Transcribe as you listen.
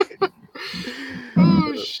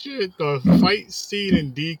Oh shit! The fight scene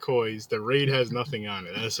in Decoys. The raid has nothing on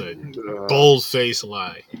it. That's a bold face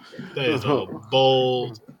lie. That is a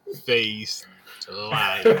bold face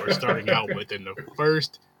lie that we're starting out with in the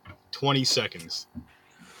first 20 seconds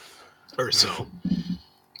or so.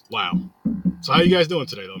 Wow. So how you guys doing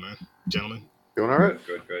today, though, man, gentlemen? Doing all right?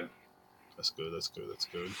 Good. That's good.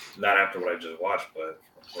 Not after what I just watched, but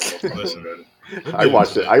Listen, good. we'll I get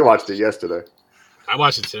watched into it. that. I watched it yesterday. I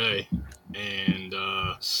watched it today, and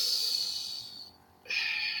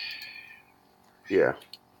Yeah.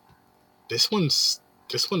 this one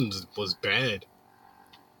was bad.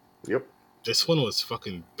 Yep. This one was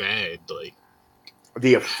fucking bad. Like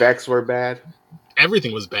The effects were bad.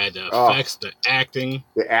 everything was bad. The effects, the acting,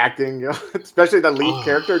 especially the lead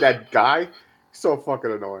character, that guy, so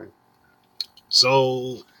fucking annoying.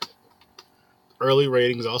 So early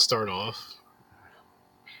ratings. I'll start off.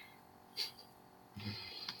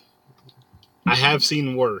 I have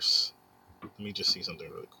seen worse. Let me just see something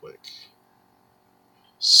really quick.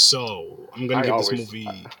 So I'm gonna give this movie.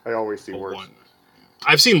 I always see worse. 1.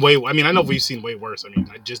 I've seen way. I mean, I know we've seen way worse. I mean,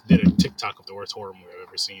 I just did a TikTok of the worst horror movie I've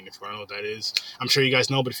ever seen. If you don't know what that is, I'm sure you guys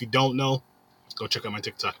know. But if you don't know, go check out my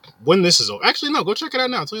TikTok. When this is over, actually, no, go check it out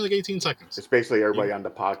now. It's only like 18 seconds. It's basically everybody on the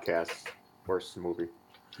podcast worst movie.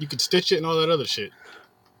 You could stitch it and all that other shit.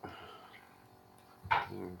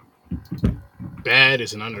 Bad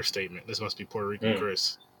is an understatement. This must be Puerto Rican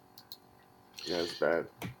Chris. Yeah, it's bad.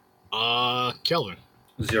 Kelvin.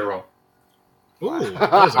 0. Ooh,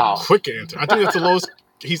 that was a quick answer. I think that's the lowest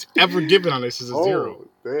he's ever given on this is a 0.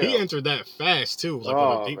 Damn. He answered that fast too.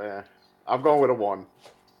 Like, man, I'm going with a 1.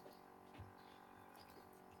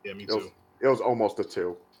 Yeah, me too. It was almost a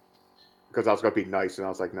 2 because I was gonna be nice, and I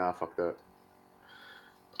was like, nah, fuck that.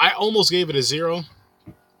 I almost gave it a 0.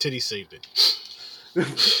 Titty saved it.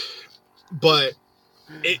 But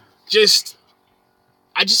it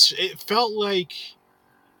felt like,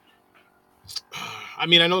 I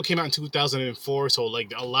mean, I know it came out in 2004, so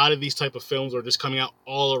like a lot of these type of films are just coming out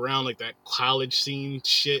all around like that college scene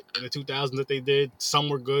shit in the 2000s that they did. Some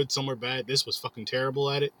were good, some were bad. This was fucking terrible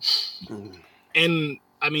at it. And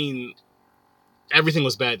I mean, everything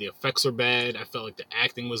was bad. The effects were bad. I felt like the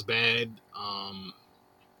acting was bad.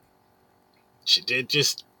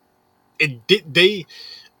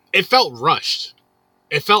 It felt rushed.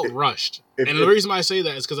 And the reason why I say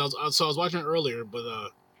that is because I was watching it earlier,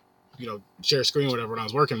 but share screen or whatever when I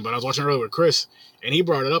was working. But I was watching it earlier with Chris, and he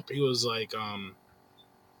brought it up. He was like,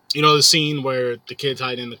 the scene where the kids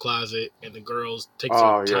hide in the closet and the girls take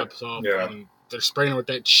their tops off and they're spraying her with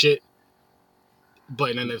that shit.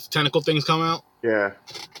 But then the tentacle things come out. Yeah.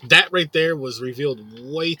 That right there was revealed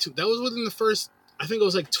way too. That was within the first, I think it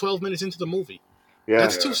was like 12 minutes into the movie. Yeah.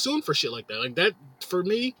 That's too soon for shit like that. Like that, for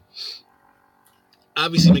me,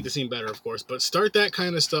 obviously make the scene better, of course, but start that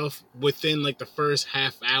kind of stuff within like the first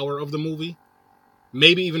half hour of the movie,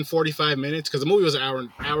 maybe even 45 minutes, because the movie was an hour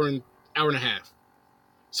and a half.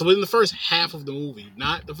 So within the first half of the movie,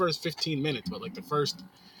 not the first 15 minutes, but like the first,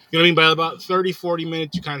 you know what I mean? By about 30, 40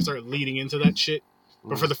 minutes, you kind of start leading into that shit.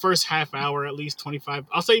 But for the first half hour, at least 25,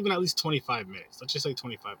 I'll say even at least 25 minutes. Let's just say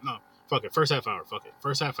 25. No, fuck it. First half hour, fuck it.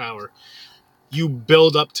 First half hour, you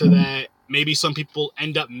build up to that. Maybe some people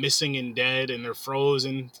end up missing and dead and they're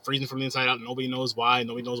freezing from the inside out. Nobody knows why.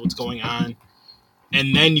 Nobody knows what's going on.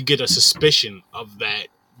 And then you get a suspicion of that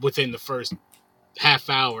within the first half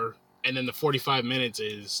hour. And then the 45 minutes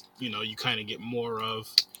is, you kind of get more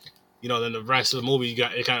of, then the rest of the movie,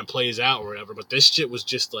 it kind of plays out or whatever. But this shit was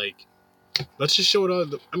just like, let's just show it all.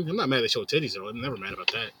 I'm not mad they show titties though. I'm never mad about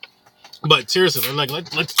that. But seriously, like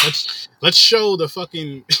let's show the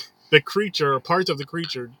fucking the creature or parts of the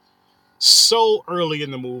creature so early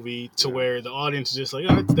in the movie to where the audience is just like,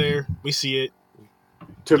 oh, it's there, we see it.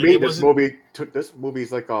 To me, this movie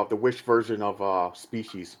is like the Wish version of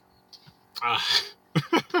Species.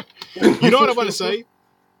 You know what I want to say?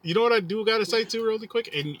 You know what I do got to say too, really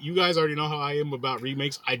quick? And you guys already know how I am about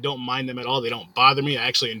remakes. I don't mind them at all. They don't bother me. I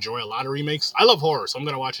actually enjoy a lot of remakes. I love horror, so I'm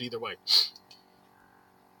going to watch it either way.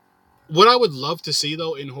 What I would love to see,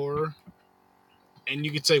 though, in horror, and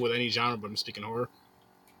you could say with any genre, but I'm speaking horror,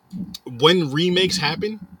 when remakes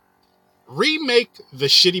happen, remake the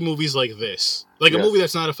shitty movies like this. Like a movie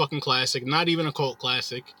that's not a fucking classic, not even a cult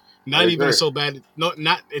classic. Not even so bad. No,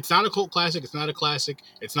 it's not a cult classic. It's not a classic.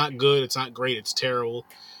 It's not good. It's not great. It's terrible.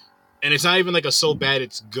 And it's not even like a so bad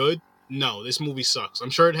it's good. No, this movie sucks.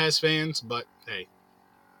 I'm sure it has fans, but hey,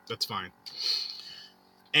 that's fine.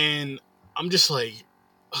 And I'm just like,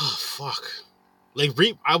 oh, fuck. Like,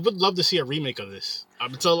 I would love to see a remake of this. I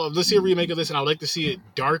would love to see a remake of this, and I would like to see it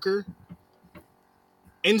darker.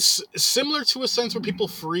 And similar to a sense where people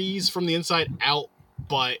freeze from the inside out,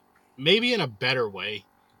 but maybe in a better way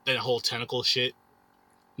than a whole tentacle shit.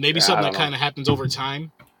 Maybe something that kind of happens over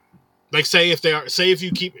time. Like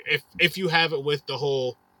if you have it with the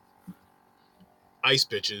whole ice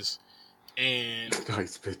bitches and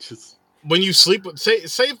ice bitches. When you sleep with say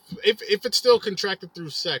if it's still contracted through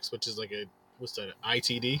sex, which is like what's that,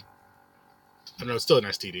 ITD? I don't know, it's still an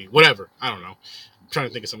STD. Whatever. I don't know. I'm trying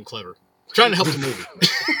to think of something clever. I'm trying to help the movie.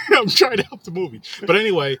 I'm trying to help the movie. But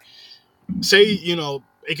anyway, say,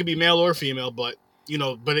 it could be male or female, but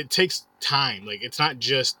it takes time. Like, it's not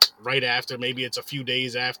just right after. Maybe it's a few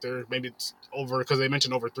days after. Maybe it's over, because they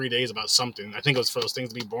mentioned over 3 days about something. I think it was for those things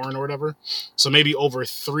to be born or whatever. So maybe over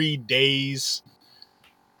 3 days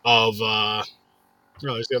of,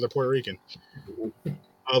 there's the other Puerto Rican.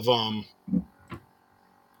 Of,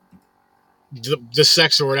 the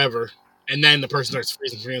sex or whatever. And then the person starts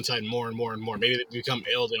freezing from the inside more and more and more. Maybe they become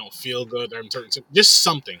ill. They don't feel good. They're just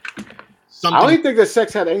something. I don't even think the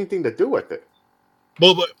sex had anything to do with it.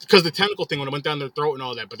 Well, but because the tentacle thing, when it went down their throat and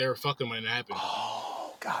all that, but they were fucking when it happened.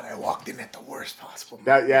 Oh God, I walked in at the worst possible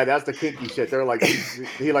moment. That's the kinky shit. They're like,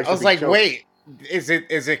 he likes. I was like, choked. Wait, is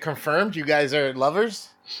it confirmed? You guys are lovers?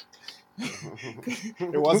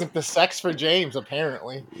 It wasn't the sex for James,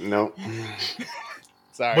 apparently. No.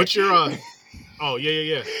 Sorry. What's your Oh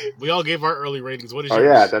yeah. We all gave our early ratings. What is yours? Oh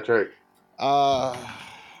yeah, that's right.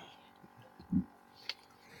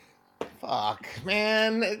 Fuck,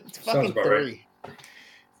 man, it's fucking 3. Right.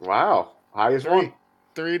 Wow, highest one.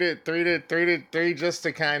 3 to 3, just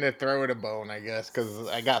to kind of throw it a bone, I guess, because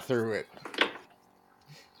I got through it.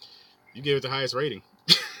 You gave it the highest rating.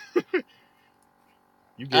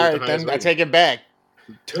 You gave it the highest rating. I take it back.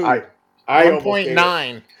 2. I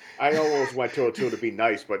 1.9. I almost went to a 2 to be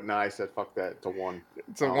nice, but I said fuck that. It's a 1.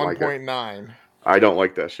 It's a 1.9. I don't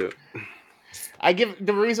like that shit.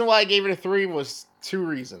 The reason why I gave it a 3 was 2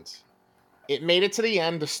 reasons. It made it to the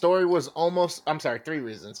end. The story was almost... I'm sorry, 3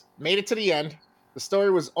 reasons. Made it to the end. The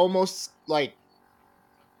story was almost, like,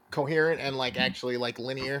 coherent and, like, actually, like,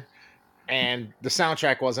 linear. And the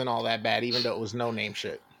soundtrack wasn't all that bad, even though it was no-name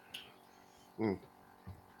shit. Mm.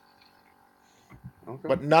 Okay.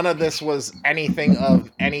 But none of this was anything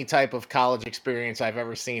of any type of college experience I've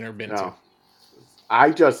ever seen or been to. I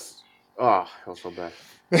just... Oh, that was so bad.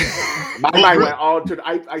 My mind went all to.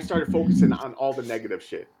 I started focusing on all the negative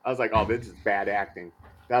shit. I was like, "Oh, this is bad acting."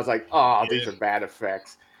 And I was like, "Oh, these are bad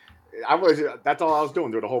effects." That's all I was doing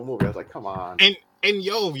through the whole movie. I was like, "Come on." And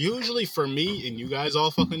usually for me, and you guys all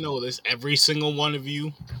fucking know this, every single one of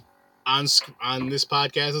you on this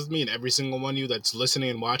podcast is me, and every single one of you that's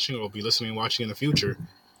listening and watching, or will be listening and watching in the future,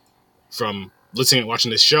 from listening and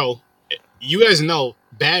watching this show. You guys know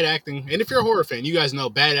bad acting, and if you're a horror fan, you guys know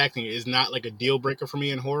bad acting is not like a deal breaker for me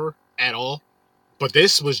in horror at all. But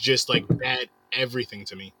this was just like bad everything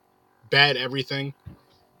to me. Bad everything.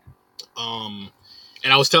 And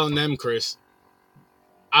I was telling them, Chris,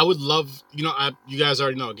 I would love, you guys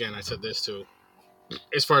already know, again, I said this too.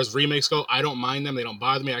 As far as remakes go, I don't mind them. They don't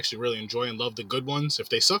bother me. I actually really enjoy and love the good ones. If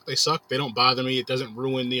they suck, they suck. They don't bother me. It doesn't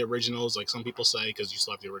ruin the originals, like some people say, because you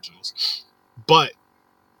still have the originals. But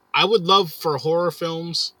I would love for horror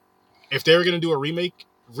films, if they were going to do a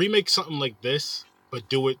remake something like this, but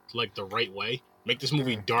do it like the right way. Make this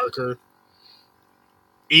movie darker.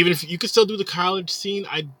 Even if you could still do the college scene,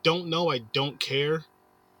 I don't know. I don't care.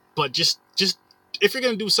 But just if you're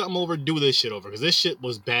going to do something over, do this shit over. Because this shit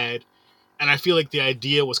was bad. And I feel like the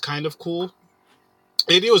idea was kind of cool.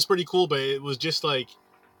 The idea was pretty cool, but it was just like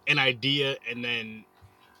an idea, and then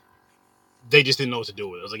they just didn't know what to do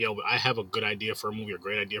with it. I was like, yo, I have a good idea for a movie, a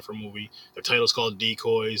great idea for a movie. The title's called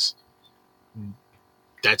Decoys.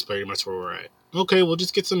 That's pretty much where we're at. Okay, we'll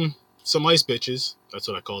just get some ice bitches. That's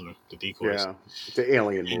what I call them, the decoys. Yeah, it's an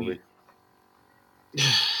alien movie.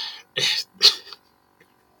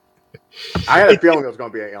 I had a feeling it was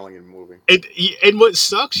going to be an alien movie. And what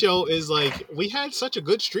sucks, yo, is like we had such a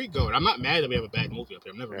good streak going. I'm not mad that we have a bad movie up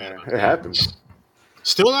here. I'm never mad about it. It happens.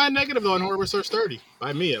 Still not negative though on Horror Research 30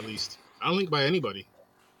 by me at least. I don't think by anybody.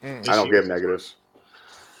 I don't give negatives.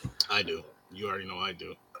 I do. You already know I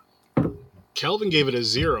do. Kelvin gave it a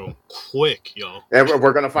 0 quick, yo. And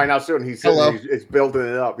we're going to find out soon. He's building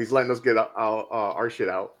it up. He's letting us get our shit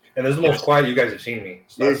out. And this is the most quiet you guys have seen me.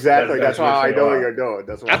 So exactly. That's why I know what you're doing.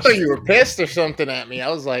 That's why I thought you were pissed or something at me. I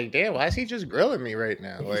was like, damn, why is he just grilling me right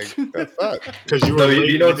now? Like, the fuck? Because you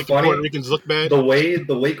know what's funny? Puerto Ricans look bad. The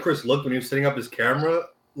way Chris looked when he was setting up his camera,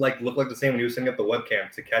 looked like the same when he was setting up the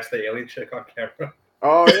webcam to catch the alien chick on camera.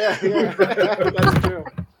 Oh, yeah. That's true.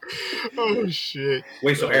 Oh, shit.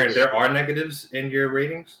 Wait, so Aaron, there are negatives in your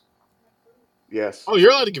ratings? Yes. Oh,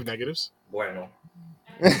 you're allowed to give negatives. Bueno.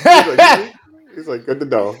 He's like, good to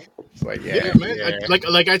know. It's like, Yeah, man.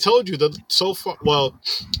 Like I told you, so far. Well,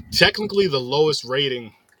 technically, the lowest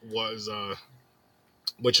rating was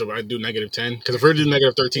which I do -10 because if we're doing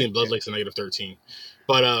 -13, Blood Lake's a -13.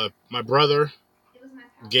 But my brother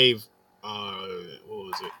gave what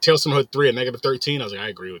was it? Tales from the Hood 3 a -13. I was like, I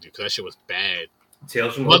agree with you because that shit was bad.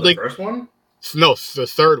 Tales from the Hood, the first one? No, the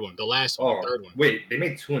third one, the last one, the third one. Wait, they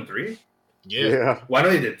made 2 and 3? Yeah. Well, I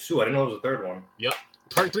know they did 2. I didn't know it was the third one. Yep.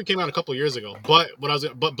 Part 3 came out a couple years ago, but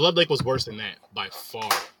Blood Lake was worse than that by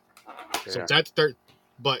far. Yeah. So that's third.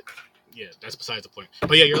 But yeah, that's besides the point.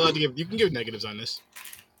 But yeah, you're allowed to you can give negatives on this.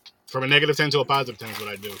 From a -10 to a +10 is what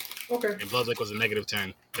I do. Okay. And Blood Lake was a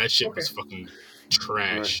 -10. That shit was fucking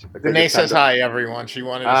trash. Right. Renee says hi, everyone. She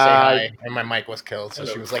wanted to say hi, and my mic was killed, so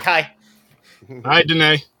she was like, "Hi." Hi,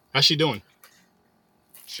 Danae. How's she doing?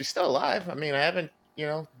 She's still alive. I mean, I haven't,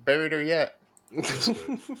 buried her yet. That's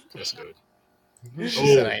good.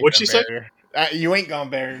 Oh, what'd she say? You ain't gonna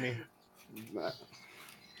bury me.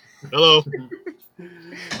 Hello.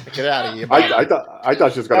 Get out of here. I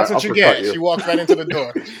thought she was gonna. That's what you get. She walked right into the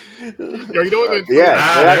door. Yo, you know what?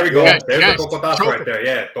 There we go. Yes, There's the cocotas right there.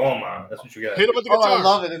 Yeah, toma. That's what you get. Hit him with the guitar. I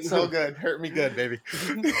love it. It's so good. Hurt me good, baby.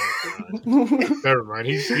 Never mind.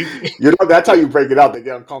 He's that's how you break it out. They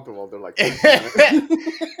get uncomfortable. They're like,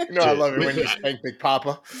 I love it when you spank Big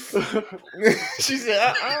Papa. She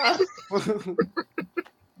said,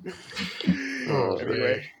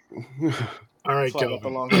 Anyway. All right,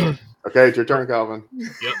 Calvin. Okay, it's your turn, Calvin.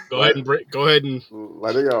 Yep. Go ahead and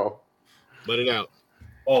let it go. Let it out.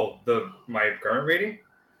 Oh, my current rating?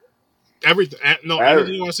 Everything. No,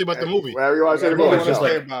 anything you want to say about the movie? Whatever you want to say about it's just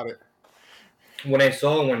about it. When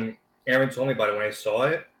Aaron told me about it, when I saw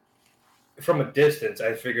it from a distance,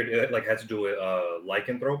 I figured it had to do with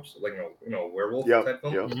lycanthropes, werewolf type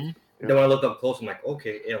film. Mm-hmm. Then when I looked up close, I'm like,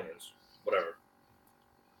 okay, aliens, whatever.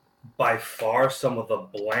 By far, some of the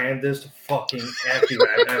blandest fucking acting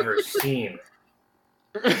I've ever seen.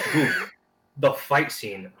 Dude, the fight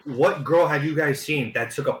scene. What girl have you guys seen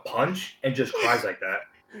that took a punch and just cries like that?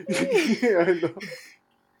 Yeah, I know.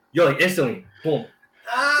 You're like instantly, boom.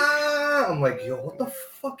 I'm like, yo, what the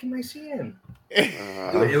fuck am I seeing?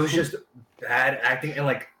 Dude, it was just bad acting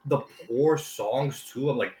and the poor songs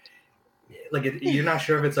too. I'm like you're not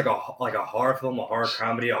sure if it's like a horror film, a horror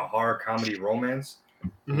comedy romance.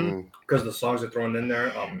 Because the songs are thrown in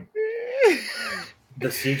there. The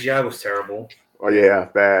CGI was terrible. Oh yeah,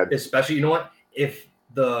 bad. Especially, you know what? If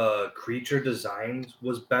the creature designs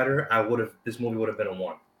was better, this movie would have been a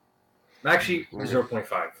 1. Actually,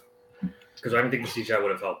 0.5. Because I don't think the CGI would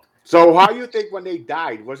have helped. So how do you think when they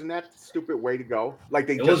died, wasn't that the stupid way to go? Like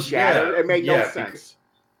they just shattered? It made no sense.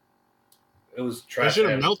 It was trash. They should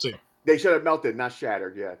have melted. They should have melted, not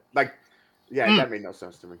shattered, that made no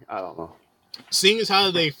sense to me. I don't know. Seeing as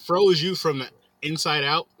how they froze you from the inside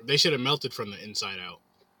out, they should have melted from the inside out.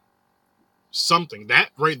 Something.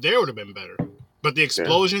 That right there would have been better. But the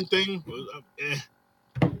explosion thing was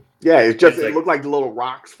Yeah, it looked like little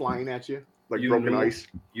rocks flying at you. Like broken ice.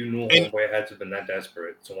 You knew Homeboy had to have been that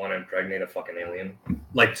desperate to want to impregnate a fucking alien.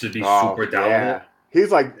 To be super down with it.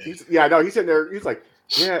 He's like, he's sitting there, he's like,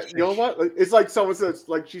 yeah, you know what? It's like someone says,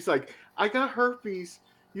 she's like, I got herpes,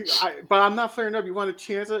 but I'm not flaring up. You want a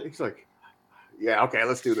chance at it? He's like, yeah, okay,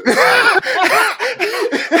 let's do this.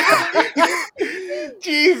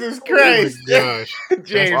 Jesus Christ. Oh my gosh.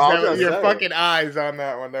 James, your fucking eyes on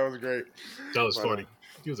that one. That was great. That was funny.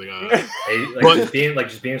 He was like,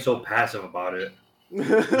 just being so passive about it.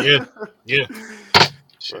 Yeah.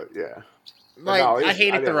 But yeah. I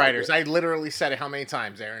hated the writers. I literally said it how many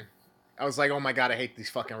times, Aaron? I was like, oh my God, I hate these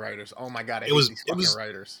fucking writers. Oh my God, I hate these fucking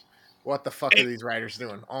writers. What the fuck are these writers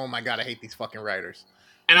doing? Oh my God, I hate these fucking writers.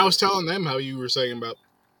 And I was telling them how you were saying about,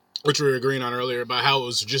 which we were agreeing on earlier, about how it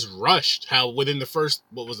was just rushed. How within the first,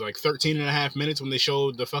 13 and a half minutes when they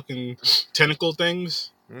showed the fucking tentacle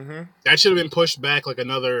things, that should have been pushed back like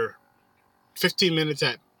another 15 minutes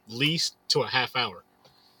at least to a half hour.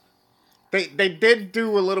 They did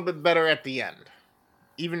do a little bit better at the end.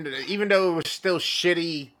 Even though it was still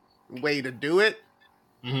shitty way to do it,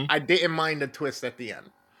 I didn't mind the twist at the end.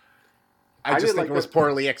 I just think it was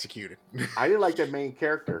poorly executed. I didn't like that main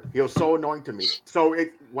character. He was so annoying to me. So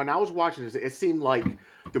when I was watching this, it seemed like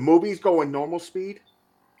the movie's going normal speed,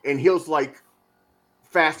 and he was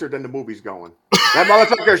faster than the movie's going. That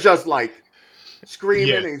motherfucker's just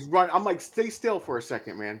screaming and he's running. I'm like, stay still for a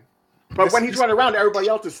second, man. But when he's running around, everybody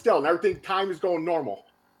else is still, and everything time is going normal.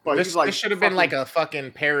 But this should have been like a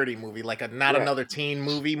fucking parody movie, not another teen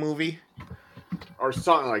movie. or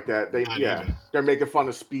something like that. Even. They're making fun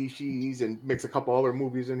of Species and mix a couple other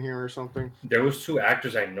movies in here or something. There was 2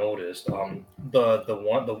 actors I noticed. The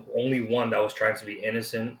only one that was trying to be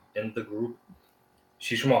innocent in the group.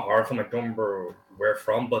 She's from a horror film. I don't remember where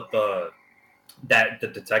from, but the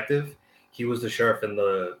detective, he was the sheriff in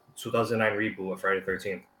the 2009 reboot of Friday the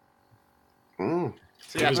 13th. Mm.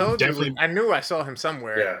 See, I knew I saw him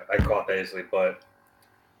somewhere. Yeah, I caught that easily, but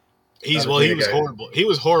he was horrible. He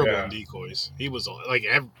was horrible in Decoys. He was like,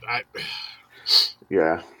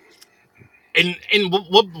 yeah. And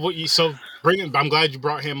what you so bringing? I'm glad you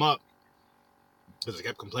brought him up because I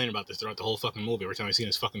kept complaining about this throughout the whole fucking movie. Every time I seen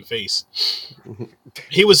his fucking face,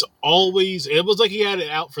 he was always. It was like he had it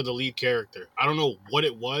out for the lead character. I don't know what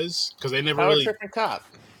it was because they never really. Cop.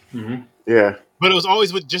 Mm-hmm. Yeah, but it was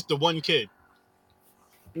always with just the one kid.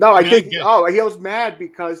 No, I think. Oh, he was mad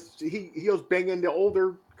because he was banging the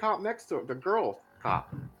older cop next to him, the girl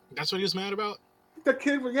cop. That's what he was mad about. The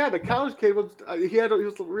kid, the college kid was. He had a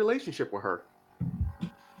relationship with her.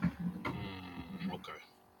 Okay.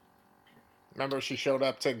 Remember, she showed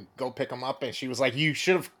up to go pick him up, and she was like, "You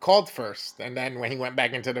should have called first." And then when he went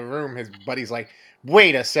back into the room, his buddy's like,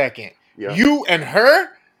 "Wait a second, you and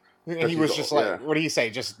her?" And he was just like, "What do you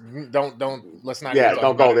say? Just don't. Let's not. Yeah,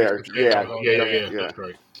 don't go there. Yeah. That's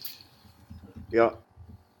right. Yeah.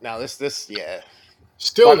 Now this.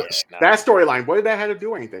 Still, that storyline. What did that have to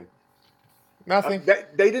do anything? Nothing. They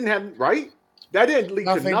didn't have right. That didn't lead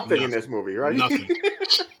to nothing in this movie, right?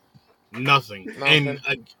 Nothing. And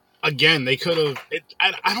again, they could have.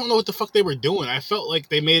 I don't know what the fuck they were doing. I felt like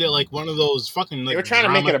they made it like one of those fucking. Like, they were trying to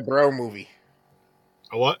make it a bro movie.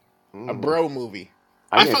 A what? A bro movie.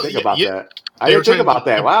 I didn't think about that. I didn't think about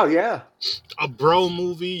that. Wow, yeah. A bro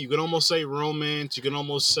movie. You can almost say romance. You can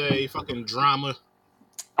almost say fucking drama.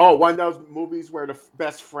 Oh, one of those movies where the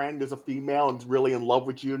best friend is a female and is really in love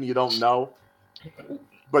with you and you don't know.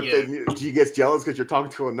 But then she gets jealous because you're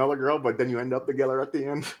talking to another girl, but then you end up together at the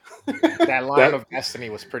end. That line of destiny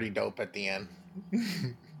was pretty dope at the end.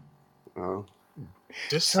 Oh.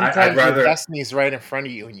 Sometimes your destiny's right in front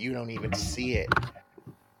of you and you don't even see it.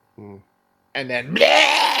 And then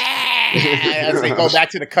as they go back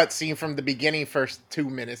to the cutscene from the beginning, first 2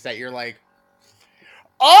 minutes, that you're like,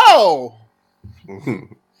 oh!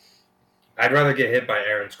 I'd rather get hit by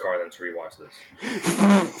Aaron's car than to rewatch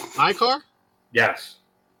this. My car? Yes.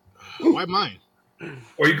 Why mine?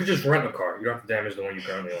 Or you could just rent a car. You don't have to damage the one you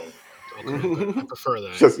currently own. Okay, I prefer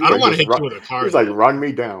that. I don't want to hit you with a car. He's like, run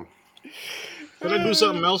me down. Could I do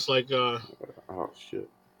something else like oh shit.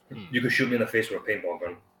 You could shoot me in the face with a paintball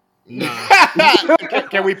gun. Nah.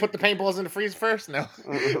 Can we put the paintballs in the freezer first? No.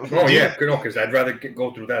 Oh yeah, no, because I'd rather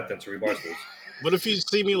go through that than to rewatch this. What if you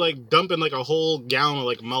see me like dumping like a whole gallon of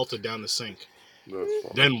like Malta down the sink?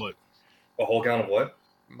 Then what? A whole gallon of what?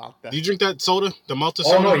 Malta. Do you drink that soda? The Malta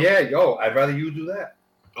soda? Oh no, yeah, I'd rather you do that.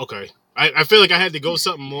 Okay. I feel like I had to go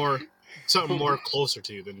something more closer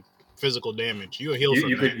to you than physical damage. You a heel from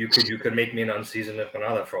that. You could make me an unseasoned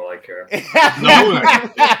empanada for all I care. No.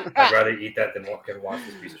 I'd rather eat that than watch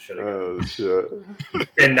this piece of shit again. Oh shit.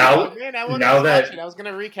 And now I was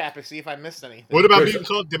gonna recap and see if I missed anything. What about being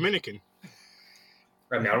called Dominican?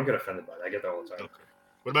 I mean, I don't get offended by that. I get that all the time. Okay.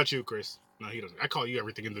 What about you, Chris? No, he doesn't. I call you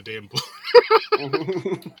everything in the damn book.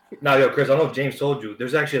 Now, Chris, I don't know if James told you.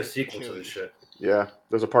 There's actually a sequel to this shit. Yeah,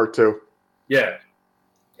 there's a part 2. Yeah.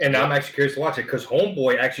 And now I'm actually curious to watch it because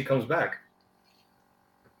Homeboy actually comes back.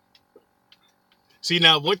 See,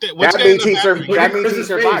 now, that means he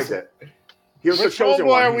survived it. He was Which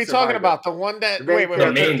Homeboy are we talking about? The one that... Wait.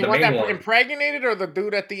 The one that impregnated or the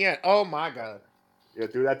dude at the end? Oh, my God. Yeah,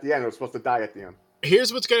 dude at the end. It was supposed to die at the end.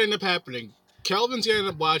 Here's what's going to end up happening. Kelvin's going to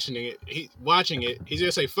end up watching it. He's going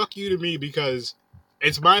to say, fuck you to me because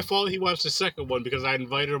it's my fault he watched the second one because I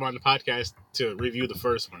invited him on the podcast to review the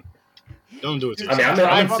first one. Don't do it to yourself.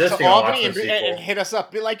 I'm insisting on watching the sequel. And hit us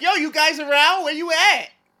up. Be like, yo, you guys around? Where you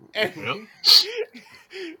at? And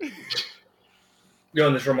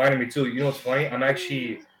this reminded me, too. You know what's funny? I'm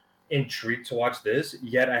actually intrigued to watch this,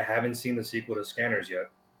 yet I haven't seen the sequel to Scanners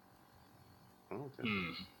yet. Okay.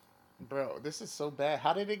 Bro, this is so bad.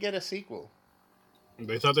 How did it get a sequel?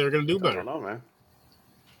 They thought they were going to do better. I don't know, man.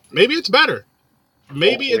 Maybe it's better.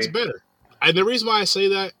 It's better. And the reason why I say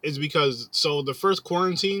that is because, the first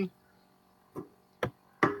Quarantine,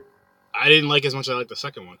 I didn't like as much as I liked the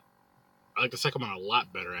second one. I like the second one a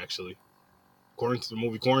lot better, actually. The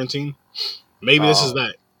movie Quarantine. Maybe this is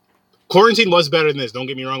that. Quarantine was better than this, don't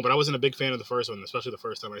get me wrong, but I wasn't a big fan of the first one, especially the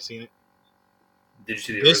first time I seen it. Did you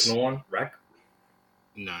see the original one, Wreck?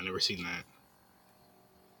 No, I never seen that.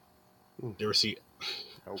 Never see it.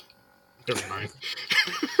 Nope. Never mind.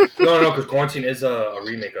 No, because Quarantine is a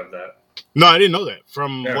remake of that. No, I didn't know that.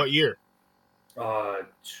 From what year?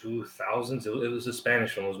 2000s. It was a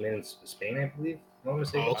Spanish film. It was made in Spain, I believe. No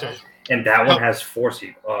mistake. Okay. And that one has 4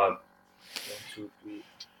 sequels. 1, 2, 3.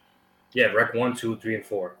 Yeah, Rec 1, 2, 3, and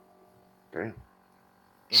 4. Damn.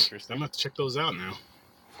 Interesting. I'm gonna have to check those out now.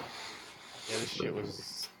 Yeah, this shit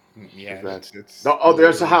was. Yeah, it's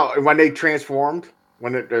there's how when they transformed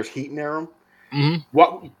when there's heat in them.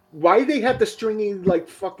 Mm-hmm. Why did they have the stringy like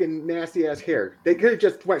fucking nasty ass hair? They could have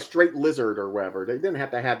just went straight lizard or whatever. They didn't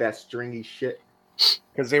have to have that stringy shit.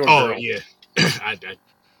 Because they were. Oh girls.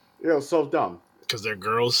 yeah, So dumb. Because they're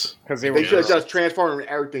girls. Because they should have just transformed and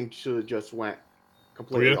everything should have just went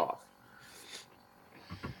completely off.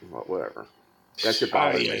 Well, whatever. That should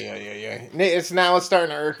bother me. Yeah. It's starting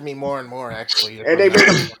to irk me more and more actually. And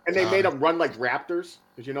they made them run like raptors.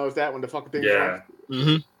 Did you notice that when the fucking thing? Yeah.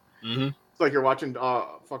 It's like you're watching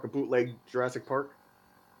fucking bootleg Jurassic Park.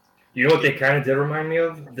 You know what they kind of did remind me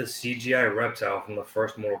of? The CGI reptile from the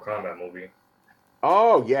first Mortal Kombat movie.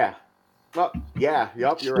 Oh yeah. Well, yeah.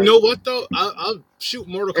 Yep. You're right. You know what though? I'll shoot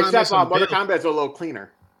Mortal Kombat. Except Mortal Kombat's a little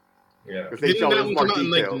cleaner. Yeah. Didn't that one come out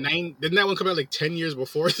didn't that one come out like 10 years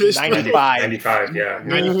before this? 95,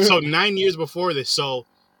 yeah. So 9 years before this. So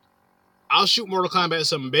I'll shoot Mortal Kombat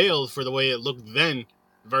some bail for the way it looked then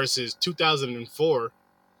versus 2004.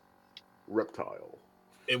 Reptile.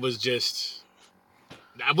 It was just.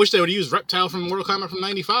 I wish they would use Reptile from Mortal Kombat from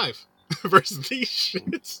 95 versus these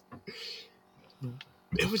shits.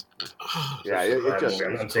 It was. It just.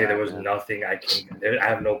 I'm saying there was nothing I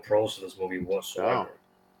have no pros to this movie whatsoever. No.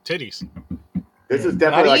 Titties. This is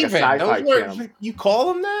definitely like a sci-fi channel. You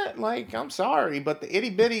call them that? Like, I'm sorry, but the itty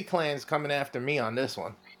bitty clan's coming after me on this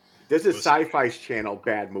one. This is Sci-Fi's channel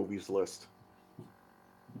bad movies list.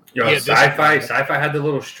 Yo, Sci-Fi had the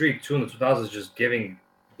little streak too in the 2000s, just giving.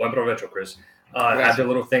 Buen provecho, Chris. Had the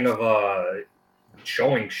little thing of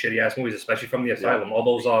showing shitty ass movies, especially from the asylum. Yeah. All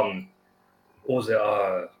those what was it?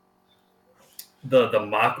 The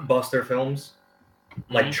mockbuster films.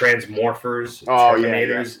 Like Transmorphers,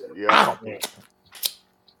 Terminators.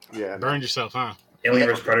 Yeah. Burned yourself, huh? Alien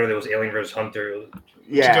vs. Predator, there was Alien vs. Hunter.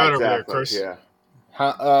 Yeah, you got over there, Chris?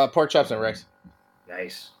 Yeah. Pork chops and Rex.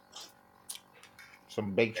 Nice.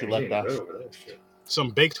 Some baked chuletas.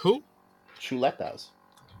 Some baked who? Chuletas.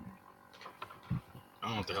 I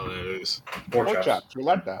don't know what the hell that is. Pork chop,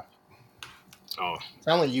 chuleta. Oh.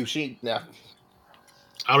 Telling you, I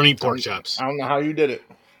don't eat pork chops. I don't know how you did it.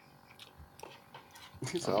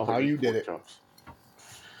 How you did it.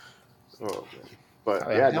 Oh,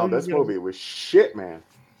 but this movie was shit, man.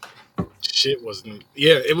 Shit wasn't.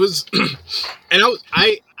 Yeah, it was. And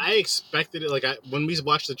I expected it. Like when we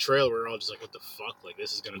watched the trailer, we were all just like, "What the fuck? Like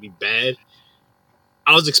this is gonna be bad."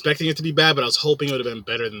 I was expecting it to be bad, but I was hoping it would have been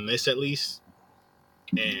better than this at least.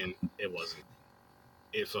 And it wasn't.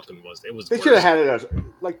 It fucking was. It was. They should have had it as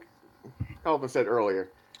like Calvin said earlier.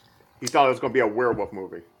 He thought it was gonna be a werewolf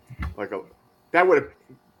movie, that would have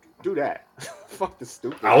do that. Fuck this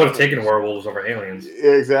stupid. I would have taken werewolves over aliens.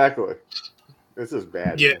 Exactly. This is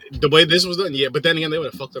bad. Yeah, man. The way this was done. Yeah, but then again, they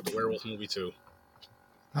would have fucked up the werewolf movie too.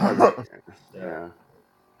 Yeah,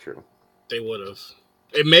 true. They would have.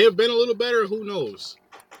 It may have been a little better. Who knows?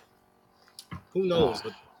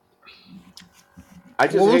 But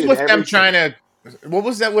what was with them trying to? What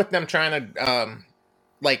was that with them trying to?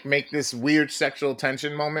 Like make this weird sexual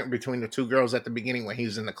tension moment between the two girls at the beginning when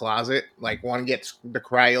he's in the closet. Like one gets the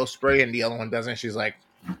cryo spray and the other one doesn't. She's like,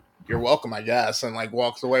 "You're welcome, I guess," and like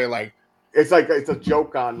walks away. Like it's a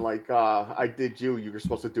joke on like I did you. You were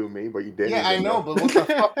supposed to do me, but you didn't. Yeah, I know, but what the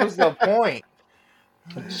fuck was the point?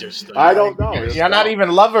 I don't know. You're not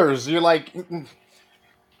even lovers. You're like.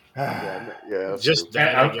 Just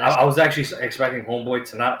that. I was actually expecting Homeboy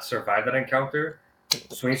to not survive that encounter.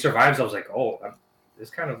 So when he survives, I was like, "Oh." It's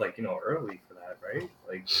kind of like, early for that, right?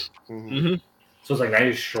 Like, mm-hmm. So it's like now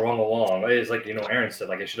you're strung along. It's like, Aaron said,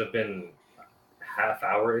 like it should have been half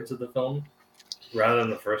hour into the film rather than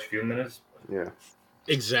the first few minutes. Yeah.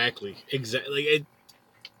 Exactly.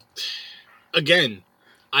 Again,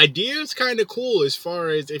 idea is kind of cool as far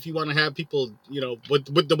as if you want to have people,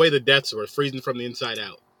 with the way the deaths were freezing from the inside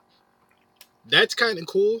out. That's kind of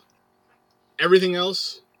cool. Everything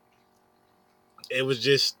else, it was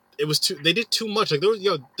too. They did too much. Like there was,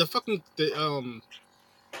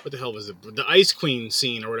 what the hell was it? The Ice Queen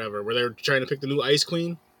scene or whatever, where they were trying to pick the new Ice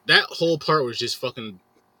Queen. That whole part was just fucking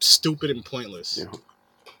stupid and pointless.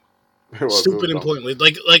 Yeah. Stupid and pointless.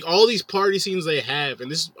 Like all these party scenes they have,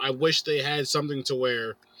 and I wish they had something to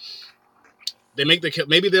where they make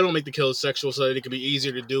maybe they don't make the kills sexual so that it could be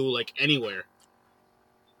easier to do like anywhere.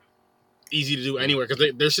 easy to do anywhere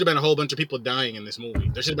because there should have been a whole bunch of people dying in this movie.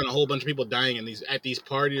 There should have been a whole bunch of people dying at these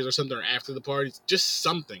parties or something, or after the parties. Just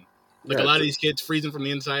something. Like a lot of these kids freezing from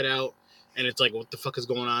the inside out, and it's like, what the fuck is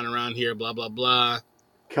going on around here? Blah blah blah.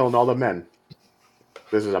 Killing all the men.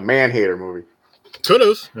 This is a man hater movie. Could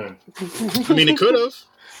have. I mean, it could have.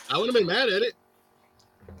 I wouldn't have been mad at it.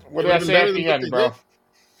 What did I say at the end, bro?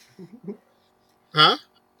 Huh?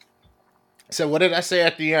 So what did I say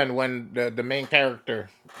at the end when the main character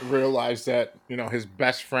realized that, you know, his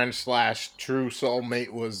best friend / true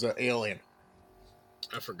soulmate was an alien?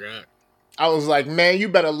 I forgot. I was like, man, you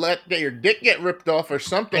better get your dick get ripped off or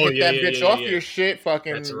something. Get that bitch off your shit.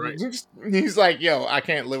 Fucking. That's right. He's like, yo, I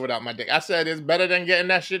can't live without my dick. I said it's better than getting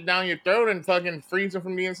that shit down your throat and fucking freezing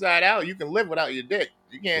from the inside out. You can live without your dick.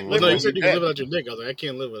 You can't live without your dick. You can live without your dick. I was like, I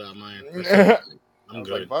can't live without mine. I'm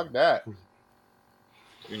good. Like, fuck that.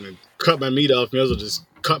 You know, cut my meat off. May as well just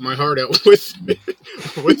cut my heart out with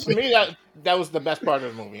To me, that was the best part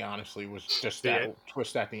of the movie. Honestly, was just that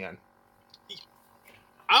twist at the end.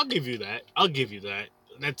 I'll give you that.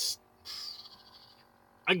 That's,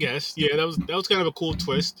 I guess, yeah. That was kind of a cool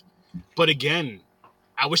twist. But again,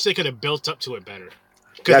 I wish they could have built up to it better.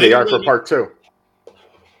 Yeah, they are for part 2.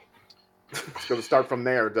 It's going to start from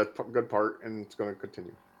there. The good part, and it's going to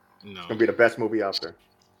continue. No, it's going to be the best movie out there.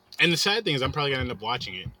 And the sad thing is, I'm probably going to end up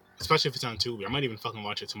watching it, especially if it's on Tubi. I might even fucking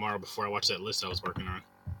watch it tomorrow before I watch that list I was working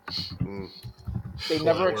on. They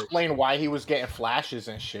never explained why he was getting flashes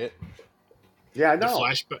and shit. Yeah, I know.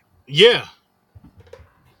 Flashback. Yeah.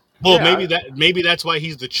 Well, maybe that's why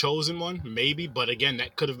he's the chosen one. Maybe, but again,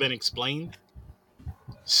 that could have been explained.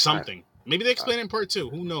 Something. Right. Maybe they explain it in part 2.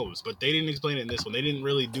 Who knows? But they didn't explain it in this one. They didn't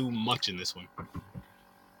really do much in this one.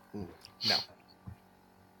 No.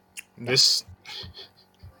 This.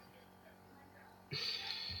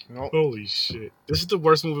 Nope. Holy shit! This is the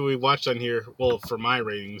worst movie we watched on here. Well, for my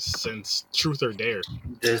ratings, since Truth or Dare.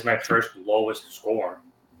 This is my first lowest score.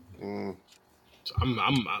 I'm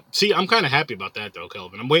kind of happy about that though,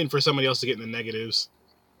 Kelvin. I'm waiting for somebody else to get in the negatives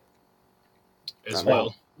as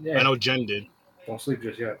well. Yeah. I know Jen did. Don't sleep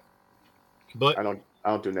just yet. But I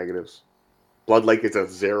don't do negatives. Blood Lake is a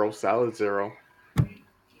 0, solid 0.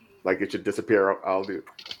 Like it should disappear. I'll do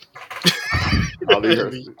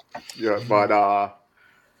her. Yeah, but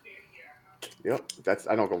yep.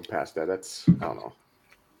 I don't go past that. I don't know.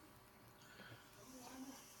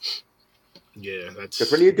 Yeah, that's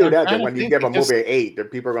because when you do that, then when you give a movie an 8, then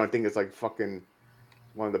people are going to think it's like fucking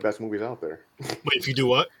one of the best movies out there. Wait, if you do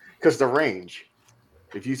what? Because the range.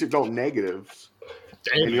 If you go negatives,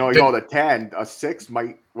 and you only go to 10, a 6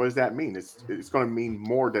 might. What does that mean? It's going to mean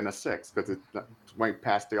more than a 6 because it might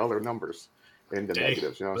pass the other numbers in the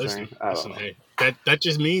negatives. You know what I'm saying? I don't know. Hey, that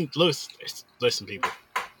just means listen, people.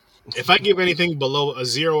 If I give anything below a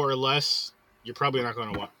 0 or less, you're probably not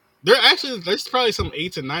going to watch. There's probably some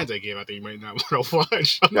 8s and 9s I gave out that you might not want to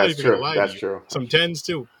watch. I'm not even going to lie to you. That's true. Some 10s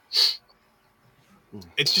too.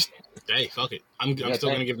 It's just, hey, fuck it. I'm still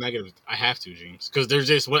going to give negative. I have to, James. Because there's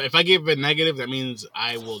just, if I give a negative, that means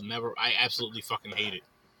I absolutely fucking hate it.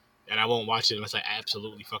 And I won't watch it unless I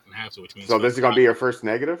absolutely fucking have to, which means. So this is going to be your first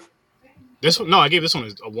negative? This one? No, I gave this one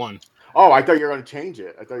a 1. Oh, I thought you were going to change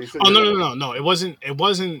it. I thought you said. Oh, no. It wasn't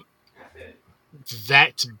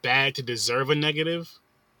that bad to deserve a negative.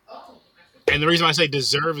 And the reason I say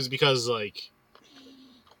deserve is because, like,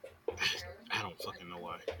 I don't fucking know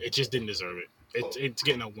why. It just didn't deserve it. It's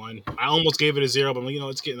getting a 1. I almost gave it a 0, but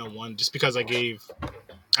it's getting a 1 just because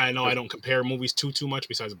I know I don't compare movies too much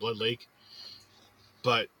besides Blood Lake,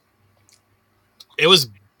 but it was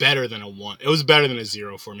better than a 1. It was better than a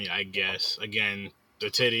 0 for me, I guess. Again, the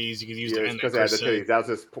titties, you could use the end because the titties. That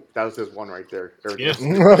was his 1 right there. Yeah.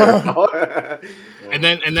 and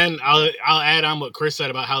then I'll add on what Chris said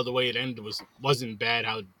about how the way it ended wasn't bad.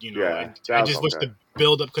 How I just wish the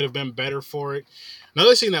build up could have been better for it.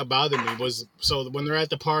 Another thing that bothered me was when they're at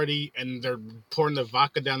the party and they're pouring the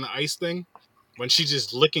vodka down the ice thing, when she's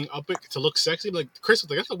just licking up it to look sexy, like Chris was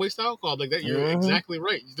like, that's a waste of alcohol. Like that, you're exactly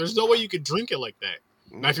right. There's no way you could drink it like that.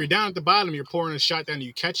 Now if you're down at the bottom, you're pouring a shot down and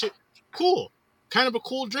you catch it, cool. Kind of a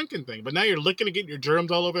cool drinking thing, but now you're licking and getting your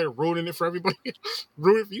germs all over it, ruining it for everybody.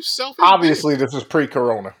 Ruining it for yourself. Obviously, this is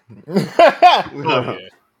pre-corona. Oh, yeah.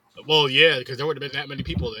 Well, yeah, because there would have been that many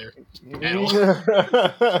people there.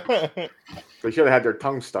 They should have had their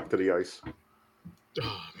tongue stuck to the ice.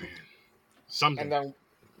 Oh man, something. And then,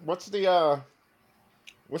 what's the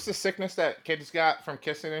sickness that kids got from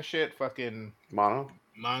kissing and shit? Fucking mono.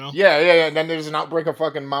 Yeah. And then there's an outbreak of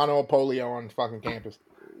fucking mono polio on fucking campus.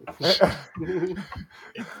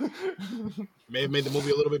 May have made the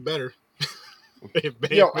movie a little bit better.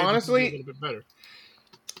 Yo, honestly, a little bit better.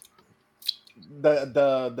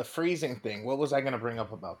 the freezing thing. What was I gonna bring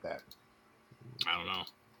up about that? I don't know.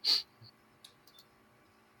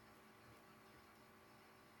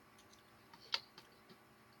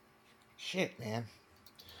 Shit, man.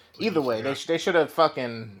 Either way, they should have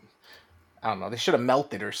fucking. I don't know. They should have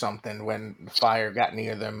melted or something when the fire got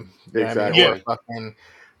near them. Exactly. Yeah. Fucking...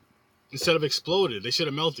 Instead of exploded, they should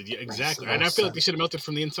have melted. Yeah, exactly. And I feel like they should have melted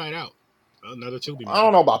from the inside out. Another Tubi. I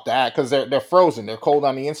don't know about that because they're frozen. They're cold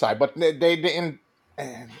on the inside, but they didn't.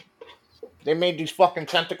 They made these fucking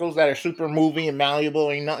tentacles that are super moving and malleable.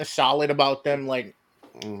 Ain't nothing solid about them. Like,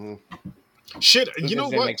 shit. You know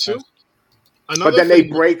what? Too. But then they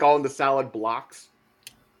break all the solid blocks.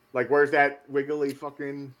 Like, where's that wiggly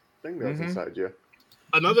fucking thing that's inside you?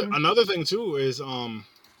 Another thing too is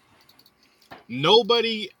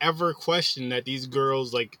nobody ever questioned that these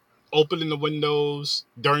girls like opening the windows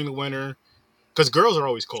during the winter because girls are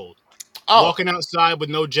always cold. Walking outside with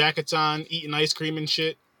no jackets on, eating ice cream and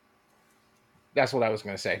shit. That's what I was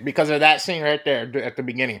gonna say because of that scene right there at the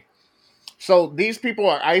beginning. So these people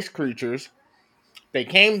are ice creatures. They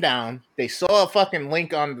came down. They saw a fucking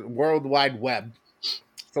link on the World Wide Web.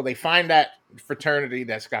 So they find that fraternity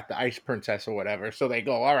that's got the ice princess or whatever. So they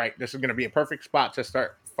go, all right, this is going to be a perfect spot to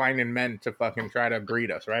start finding men to fucking try to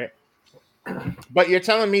breed us, right? But you're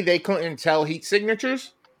telling me they couldn't tell heat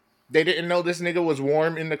signatures? They didn't know this nigga was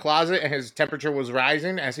warm in the closet and his temperature was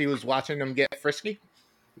rising as he was watching them get frisky?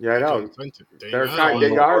 Yeah, I know. They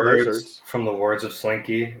are lizards. From the words of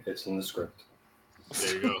Slinky, it's in the script.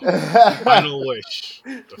 There you go. Final wish.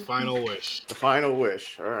 The final wish. The final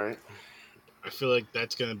wish. All right. I feel like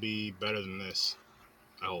that's going to be better than this.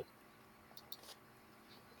 I hope.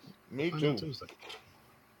 Me too.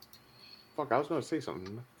 Fuck, I was going to say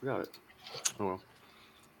something. I forgot it. Oh, well.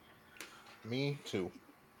 Me too.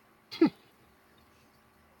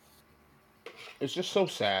 It's just so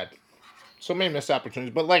sad. So many missed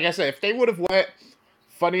opportunities. But like I said, if they would have went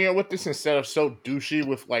funnier with this instead of so douchey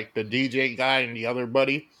with like the DJ guy and the other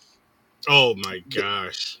buddy. Oh my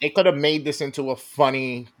gosh. They could have made this into a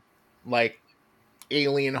funny, like,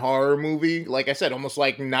 alien horror movie. Like I said, almost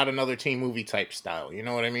like Not Another Teen Movie type style. You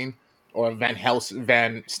know what I mean? Or Stan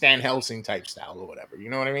Helsing type style or whatever. You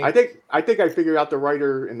know what I mean? I think I figured out the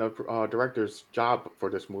writer and the director's job for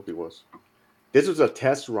this movie was. This was a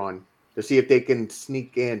test run to see if they can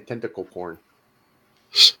sneak in tentacle porn.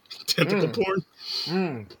 Tentacle porn?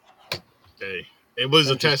 Hey, it was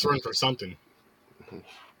a test run for something.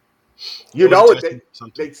 You know,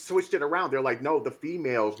 they switched it around. They're like, no, the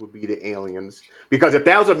females would be the aliens. Because if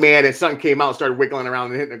that was a man and something came out and started wiggling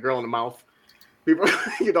around and hitting a girl in the mouth, people,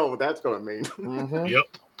 you know what that's going to mean. Mm-hmm.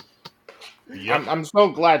 Yep. I'm so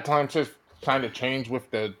glad times just kind of changed with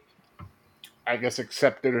the, I guess,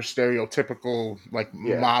 accepted or stereotypical, like,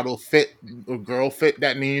 model fit or girl fit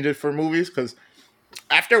that needed for movies. Because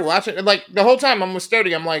after watching it, like, the whole time I'm with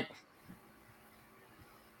Sturdy, I'm like,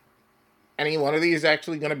 any one of these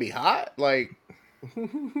actually going to be hot? Like,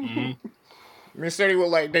 Miss Sturdy will,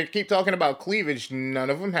 like, they keep talking about cleavage. None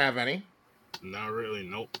of them have any. Not really,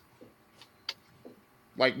 nope.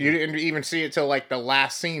 Like, you didn't even see it till, like, the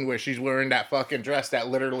last scene where she's wearing that fucking dress that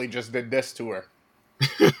literally just did this to her.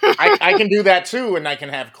 I can do that, too, and I can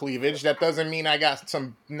have cleavage. That doesn't mean I got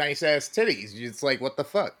some nice-ass titties. It's like, what the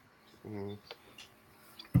fuck?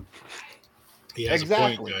 He has a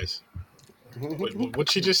point, guys. What'd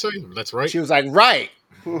she just say? That's right. She was like, right.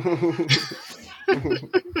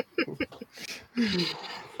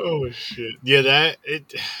 Oh, shit. Yeah, that...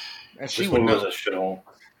 it. And she was a shithole.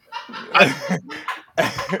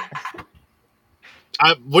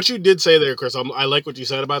 What you did say there, Chris, I like what you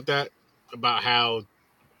said about that, about how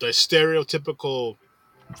the stereotypical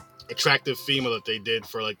attractive female that they did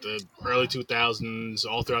for like the early 2000s,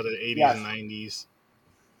 all throughout the 80s and 90s,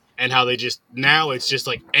 and how they just, now it's just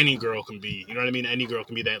like any girl can be, you know what I mean? Any girl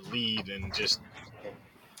can be that lead and just,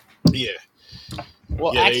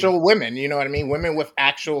 Well, actual women, you know what I mean? Women with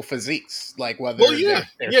actual physiques, like whether they're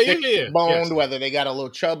thick boned, whether they got a little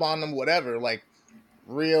chub on them, whatever. Like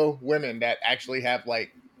real women that actually have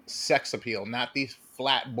like sex appeal, not these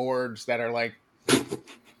flat boards that are like.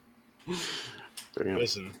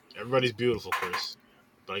 Listen, everybody's beautiful, Chris.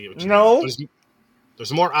 But I get what you mean.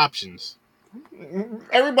 There's more options.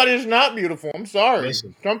 Everybody's not beautiful. I'm sorry.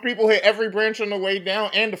 Listen. Some people hit every branch on the way down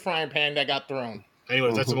and the frying pan that got thrown.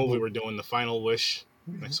 Anyways, that's a movie we're doing, The Final Wish,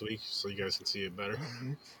 next week, so you guys can see it better.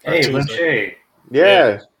 Hey, Lachey.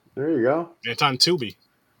 Yeah, there you go. And it's on Tubi.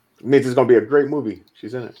 It means it's going to be a great movie.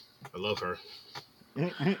 She's in it. I love her.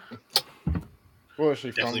 Where is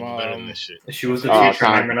she Definitely from? Better than this shit. She was the teacher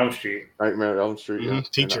on Nightmare on Elm Street. Nightmare on Elm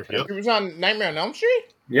Street, Teacher, She was on Nightmare on Elm Street?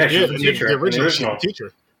 Yeah, she was the teacher. The original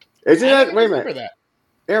teacher. Isn't that? Wait a minute. That.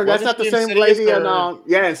 Aaron, that's not the same lady in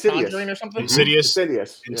Insidious. Conjuring or something?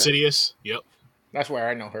 Insidious. Yep. That's where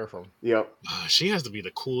I know her from. Yep. She has to be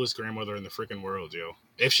the coolest grandmother in the freaking world, yo.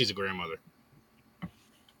 If she's a grandmother.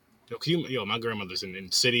 My grandmother's in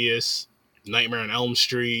Insidious, Nightmare on Elm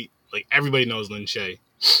Street. Like, everybody knows Lin Shaye.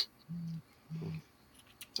 It's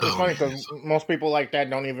funny because most people like that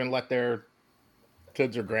don't even let their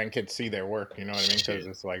kids or grandkids see their work. You know what I mean? Because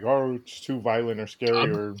it's like, oh, it's too violent or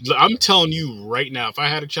scary. I'm telling you right now, if I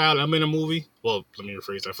had a child, I'm in a movie. Well, let me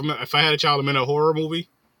rephrase that. If I had a child, I'm in a horror movie.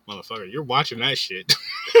 Motherfucker, you're watching that shit.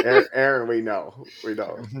 Aaron, we know.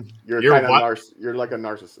 You're like a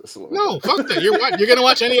narcissist. No, fuck that. You're gonna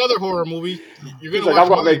watch any other horror movie. I'm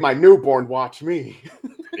gonna make my newborn watch me.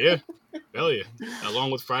 Yeah, hell yeah. Along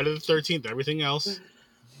with Friday the 13th, everything else.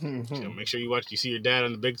 Make sure you see your dad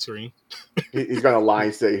on the big screen. He's gonna lie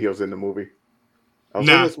and say he was in the movie. I was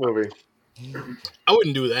in this movie. I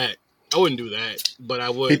wouldn't do that. But I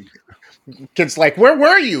would. Kid's like, where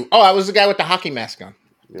were you? Oh, I was the guy with the hockey mask on.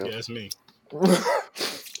 Yep. Yeah, that's me. He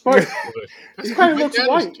kind of looks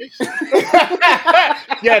white.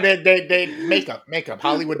 Yeah, they makeup.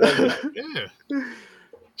 Hollywood does that. Yeah.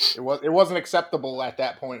 It wasn't acceptable at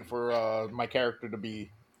that point for my character to be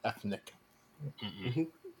ethnic.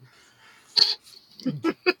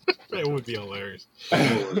 It would be hilarious.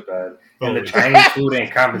 It was bad. And the Chinese food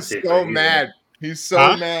ain't compensated. So mad. He's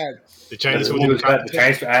so mad. The Chinese food was bad.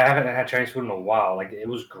 I haven't had Chinese food in a while. Like, it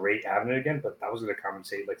was great having it again, but that was going to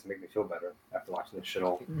compensate, like, to make me feel better after watching this shit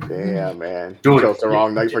all. Damn, man. Dude, it's the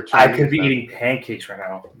wrong night for Chinese. I could be eating pancakes right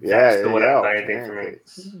now. Yeah, anything for me.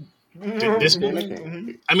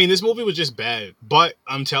 This movie was just bad. But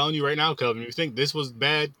I'm telling you right now, Kelvin, if you think this was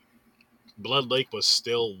bad, Blood Lake was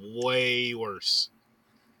still way worse.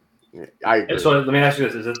 Yeah, I agree. So let me ask you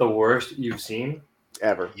this: is it the worst you've seen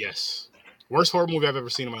ever? Yes. Worst horror movie I've ever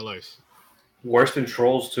seen in my life. Worse than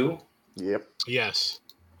Trolls 2? Yep. Yes.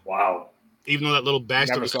 Wow. Even though that little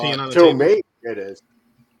bastard was peeing on the table. table. Me, it is.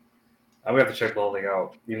 I'm going to have to check the whole thing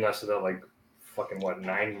out. Even though I said that, like, fucking,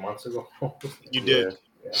 9 months ago? You did.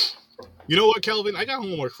 Yeah. You know what, Kelvin? I got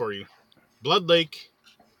homework for you. Blood Lake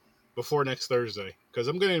before next Thursday. Because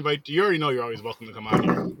I'm going to invite you. You already know you're always welcome to come out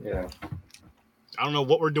here. Yeah. I don't know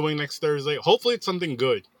what we're doing next Thursday. Hopefully it's something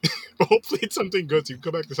good. Hopefully it's something good so you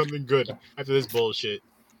can come back to something good after this bullshit.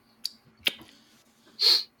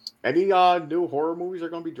 Any new horror movies are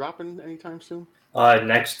going to be dropping anytime soon?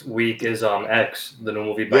 Next week is X, the new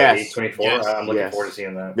movie by A24. Yes. I'm looking forward to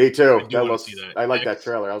seeing that. Me too. I like that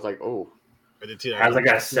trailer. I was like, oh. I did too. It has like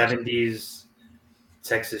a 70s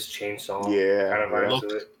Texas Chainsaw kind of vibe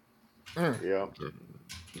to it. Yeah.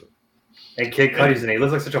 And Kid Cudi's in it. He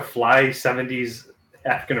looks like such a fly 70s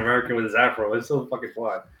African American with his afro. It's so fucking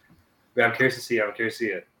fly. But I'm curious to see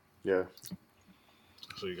it. Yeah. I'll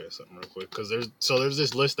show you guys something real quick. Because there's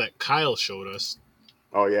this list that Kyle showed us.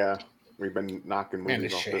 Oh, yeah. We've been knocking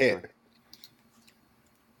movies off this one.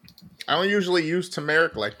 I don't usually use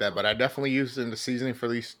turmeric like that, but I definitely used it in the seasoning for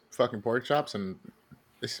these fucking pork chops, and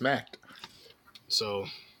they smacked. So,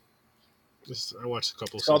 I watched a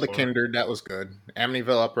couple. Saw the Kindred, that was good.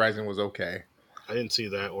 Amityville Uprising was okay. I didn't see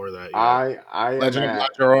that or that yet. I Legend of La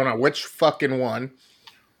Llorona, which fucking one?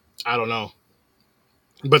 I don't know.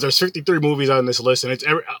 But there's 53 movies on this list, and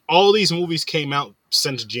all these movies came out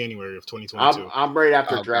since January of 2022. I'm right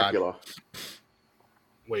after Dracula. God.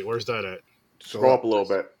 Wait, where's that at? Scroll up a little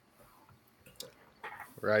bit.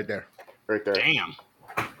 Right there. Right there. Damn.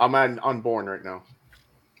 I'm at Unborn right now.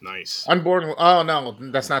 Nice. Unborn. Oh, no.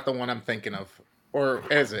 That's not the one I'm thinking of. Or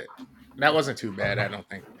is it? That wasn't too bad, I don't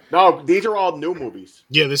think. No, these are all new movies.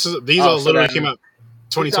 Yeah, these all literally came out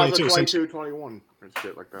 2022. 2022, 21, and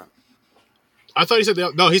shit like that. I thought he said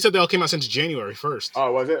he said they all came out since January 1st.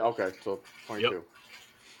 Oh, was it? Okay, so 22. Yep.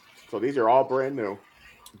 So these are all brand new.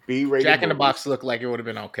 B-rated Jack in the movies. Box looked like it would have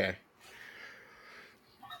been okay.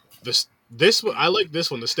 This I like this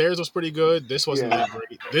one. The Stairs was pretty good. This wasn't that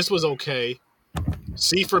great. This was okay.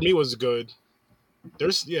 C for Me was good.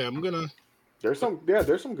 There's some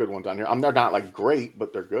good ones on here. They're not like great,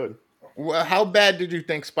 but they're good. Well, how bad did you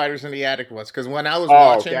think Spiders in the Attic was? Because when I was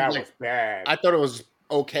watching, that was bad. I thought it was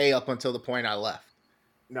okay up until the point I left.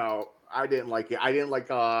 No, I didn't like it. I didn't like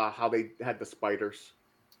how they had the spiders.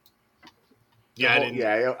 Yeah, I didn't.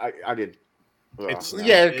 Yeah, I did.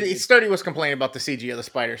 Sturdy was complaining about the CG of the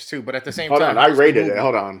spiders too, but at the same time, hold on, I rated it.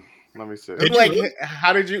 Hold on, let me see.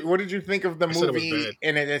 What did you think of the movie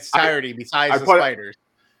in its entirety besides the spiders?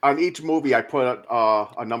 On each movie, I put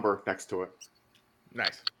a number next to it.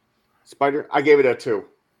 Nice. Spider, I gave it a 2.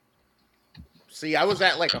 See, I was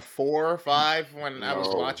at like a 4 or 5 when I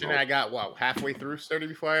was watching it. I got halfway through Sturdy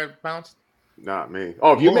before I bounced. Not me.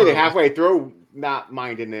 Oh, if you made it halfway through, not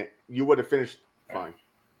minding it, you would have finished fine.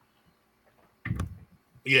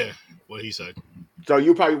 Yeah, what he said. So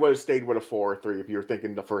you probably would have stayed with a 4 or 3 if you were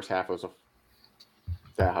thinking the first half was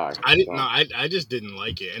that high. I didn't. No, I just didn't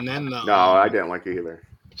like it. And then no, I didn't like it either.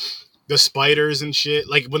 The spiders and shit.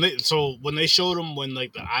 Like when they showed them when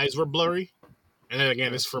like the eyes were blurry, and then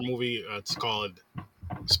again, it's for a movie. It's called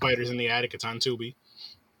Spiders in the Attic. It's on Tubi.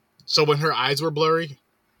 So when her eyes were blurry,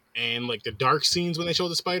 and like the dark scenes when they showed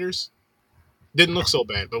the spiders, didn't look so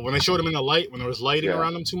bad. But when they showed them in the light, when there was lighting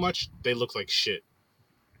around them too much, they looked like shit.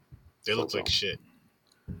 They looked like shit.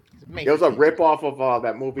 It was a rip off of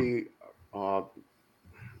that movie,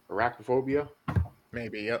 Arachnophobia.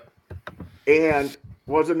 Maybe, yep. And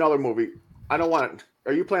what was another movie? I don't want.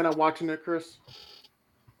 Are you planning on watching it, Chris?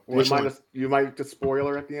 You might the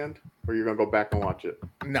spoiler at the end, or you're gonna go back and watch it?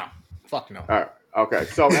 No, fuck no. All right, okay.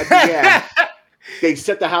 So at the end, they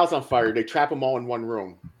set the house on fire. They trap them all in one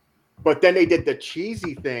room, but then they did the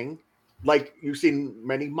cheesy thing, like you've seen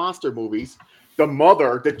many monster movies. The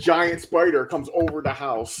mother, the giant spider, comes over the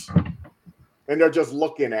house, and they're just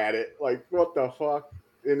looking at it like, "What the fuck?"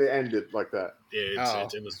 And it ended like that. Yeah,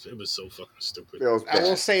 it was so fucking stupid. I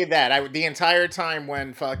will say that the entire time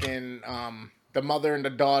when fucking the mother and the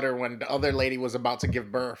daughter, when the other lady was about to give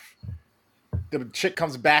birth, the chick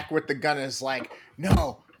comes back with the gun and is like,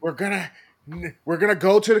 "No, we're gonna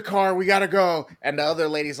go to the car. We gotta go." And the other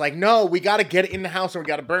lady's like, "No, we gotta get it in the house and we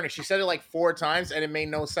gotta burn it." She said it like 4 times and it made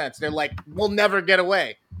no sense. They're like, "We'll never get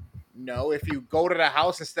away." No, if you go to the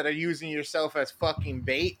house instead of using yourself as fucking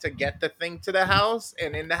bait to get the thing to the house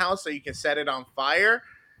and in the house so you can set it on fire,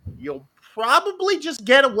 you'll probably just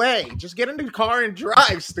get away. Just get in the car and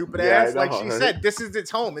drive, stupid ass. Like she said, this is its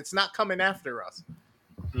home. It's not coming after us.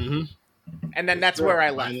 Mm-hmm. And then that's where I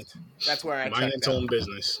left. That's where I mind its own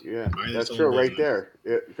business. Yeah, that's true right there.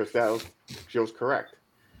 Because she was correct.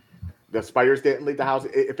 The spiders didn't leave the house.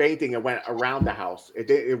 If anything, it went around the house.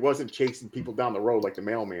 It wasn't chasing people down the road like the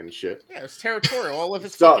mailman and shit. Yeah, it's territorial. All of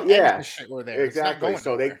its fucking and shit were there. Exactly.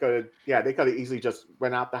 So they could have easily just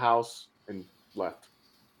went out the house and left.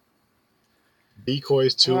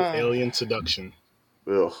 Decoys to Alien Seduction.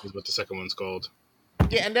 Ugh. Is what the second one's called.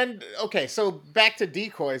 Yeah, and then so back to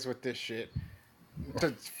decoys with this shit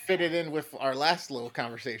to fit it in with our last little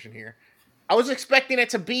conversation here. I was expecting it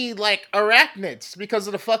to be like arachnids because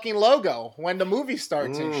of the fucking logo when the movie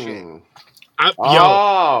starts and shit.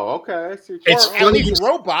 Okay. It's at least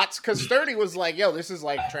robots, because Sturdy was like, "Yo, this is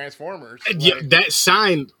like Transformers." Yeah, that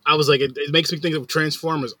sign, I was like, it makes me think of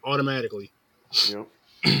Transformers automatically. Yep.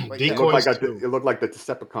 It looked like the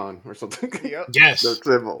Decepticon or something. Yep. Yes. The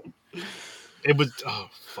symbol. It was. Oh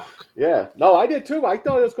fuck. Yeah. No, I did too. I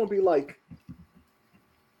thought it was gonna be like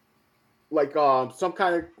some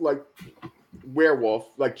kind of like werewolf,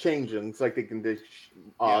 like changing, like they can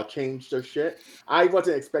change their shit. I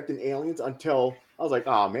wasn't expecting aliens until I was like,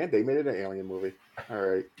 "Oh man, they made it an alien movie." All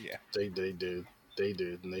right. Yeah, they did,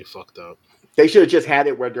 and they fucked up. They should have just had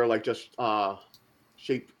it where they're like just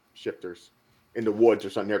shapeshifters in the woods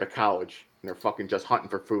or something near the college, and they're fucking just hunting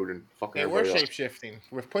for food and fucking. They were shape-shifting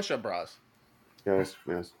with push-up bras. Yes,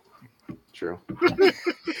 true.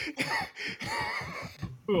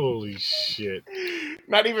 Holy shit!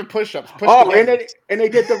 Not even push-ups. And they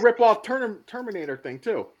did the rip-off Terminator thing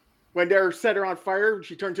too. When they set her on fire,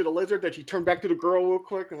 she turned to the lizard. Then she turned back to the girl real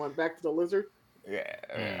quick and went back to the lizard.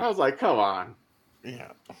 Yeah, I was like, come on.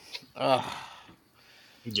 Yeah.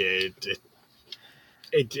 Yeah,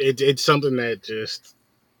 it's something that just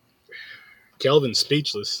Kelvin's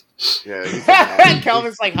speechless. Yeah,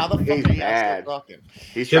 Kelvin's like, how the fuck are you still talking?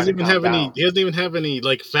 He doesn't even have any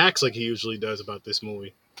like facts like he usually does about this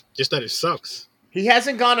movie. Just that it sucks. He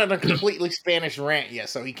hasn't gone on a completely Spanish rant yet,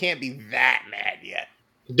 so he can't be that mad yet.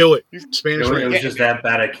 Do it. Spanish rant. It was just that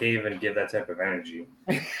bad. I can't even give that type of energy.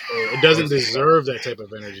 It doesn't deserve that type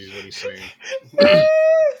of energy. Is what he's saying.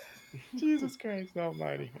 Jesus Christ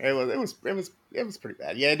Almighty! It was pretty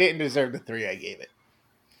bad. Yeah, it didn't deserve the 3 I gave it.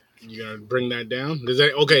 You gonna bring that down? Does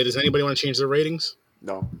anybody want to change their ratings?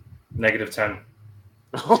 No. -10.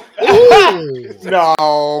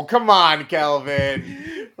 No, come on, Kelvin.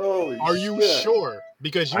 Are you sure?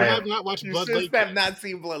 Because you have not watched Blood Lake. You have not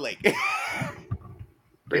seen Blood Lake.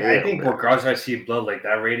 I think regardless if I see Blood Lake,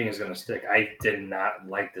 that rating is gonna stick. I did not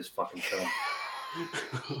like this fucking film.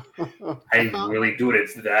 I really do.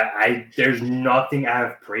 There's nothing I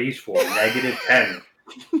have praise for. -10.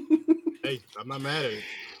 Hey, I'm not mad at it.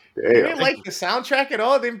 You didn't like the soundtrack at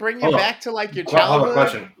all? It didn't bring you back to like your childhood?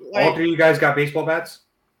 Question. Like, all 3 of you guys got baseball bats?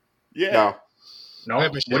 Yeah. No?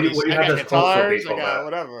 What do you I have got that's close to a guitars, baseball bat?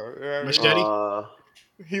 whatever. Machete?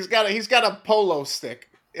 He's got a polo stick.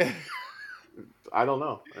 I don't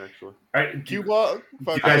know actually. All right, do you Cuba.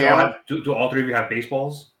 guys all have? Do all three of you have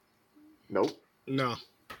baseballs? Nope. No. All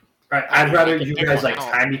right, I'd rather you guys like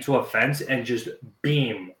tie me to a fence and just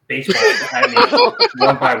beam baseballs at me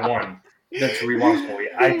one by one. That's rewatch movie.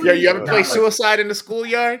 Yeah, you ever play Suicide in the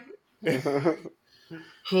schoolyard?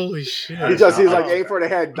 Holy shit! He's like aim for the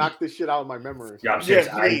head, knock this shit out of my memory. Yeah, I'm serious.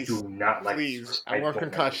 I do not like. Please, I want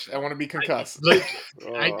concussed. I want to be concussed.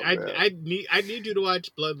 I need you to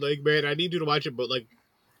watch Blood Lake, man. I need you to watch it, but like,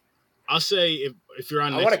 I'll say if you're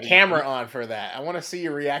on, I want a camera on for that. I want to see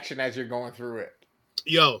your reaction as you're going through it.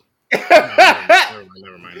 Yo.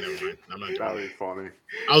 Never mind. I'm not doing that. Would be funny.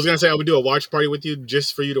 I was gonna say I would do a watch party with you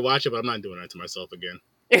just for you to watch it, but I'm not doing that to myself again.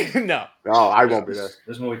 No, I won't be there.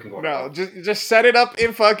 This movie can go. No, just set it up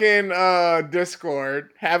in fucking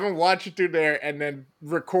Discord. Have him watch it through there, and then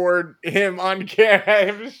record him on camera.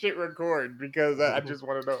 Have his shit record because I just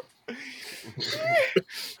want to know.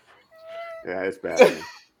 Yeah, it's bad.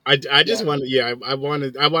 I just want to. I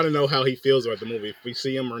want to know how he feels about the movie. If we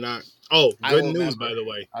see him or not. Oh, good news, by the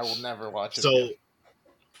way. I will never watch it. So, again.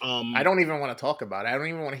 I don't even want to talk about it. I don't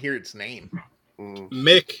even want to hear its name.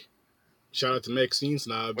 Mick, shout out to Mick, Scene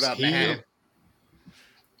Snobs. What up, man?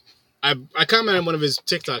 I commented on one of his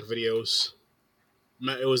TikTok videos.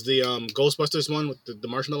 It was the Ghostbusters one with the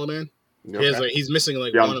Marshmallow Man. Okay. He's missing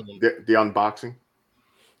one of them. The unboxing.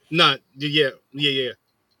 Yeah.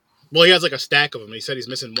 Well, he has like a stack of them. He said he's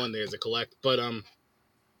missing one there as a collect. But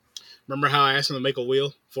remember how I asked him to make a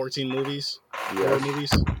wheel? 14 movies, 4 movies.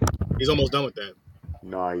 He's almost done with that.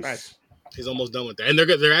 Nice. He's almost done with that, and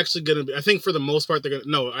they're actually gonna be. I think for the most part they're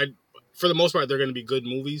gonna be good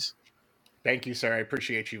movies. Thank you, sir. I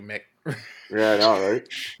appreciate you, Mick. Yeah, I know, right?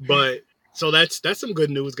 But so that's some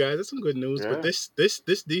good news, guys. That's some good news. Yeah. But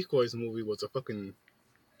this Decoys movie was a fucking.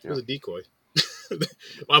 It was a decoy.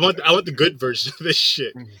 I want the good version of this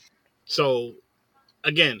shit. So,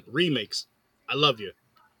 again, remakes. I love you,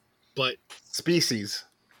 but Species.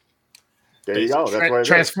 There you go. That's what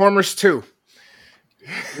Transformers 2.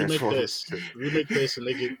 Remake this, and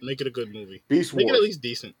make it a good movie. Beast Wars. Make it at least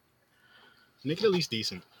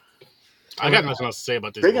decent. I got nothing else to say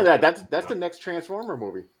about this. Speaking of that, that's the next Transformer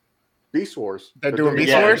movie. Beast Wars. They're doing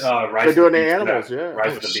Beast Wars? They're doing the animals,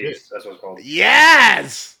 Rise of the Beast. That's what it's called.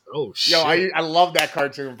 Yes! Oh, shit. Yo, I love that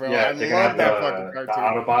cartoon, bro. Yeah, I love that fucking cartoon. The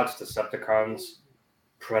Autobots, Decepticons,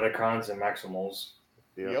 Predacons, and Maximals.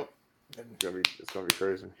 Yep. It's gonna be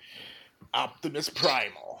crazy. Optimus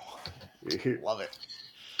Primal. Love it.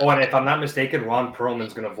 Oh, and if I'm not mistaken, Ron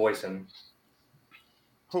Perlman's gonna voice him.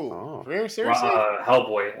 Who? Oh. Seriously?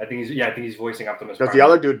 Hellboy. I think he's voicing Optimus Primal. Does the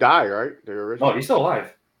other dude die, right? The original? No, he's still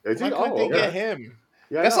alive. Is he? Why couldn't they get him?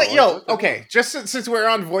 Yeah, that's okay, just since we're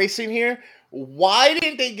on voicing here, why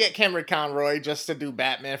didn't they get Cameron Conroy just to do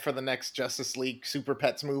Batman for the next Justice League Super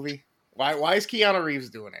Pets movie? Why is Keanu Reeves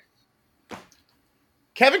doing it?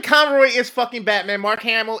 Kevin Conroy is fucking Batman. Mark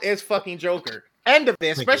Hamill is fucking Joker. End of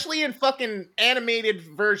it, especially in fucking animated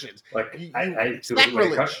versions. Like,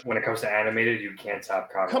 when it comes to animated, you can't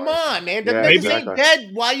top Conroy. Come on, man. The niggas ain't dead.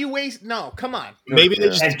 Why you waste? No, come on. Maybe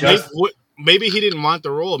they maybe he didn't want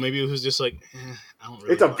the role. Maybe it was just like, I don't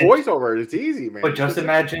really. It's a voiceover. It's easy, man. But just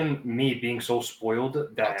imagine me being so spoiled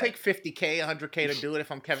that I'll take $50K, $100K to do it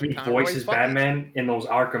if I'm Kevin Conroy. He voices Batman in those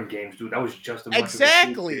Arkham games, dude. That was just a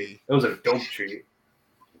exactly. It was a dope treat.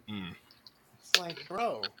 It's like,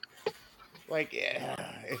 bro. Like,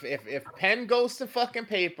 if pen goes to fucking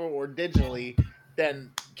paper or digitally,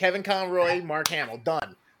 then Kevin Conroy, Mark Hamill,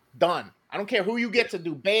 done. I don't care who you get to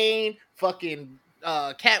do Bane, fucking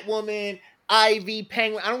Catwoman, Ivy,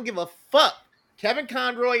 Penguin. I don't give a fuck. Kevin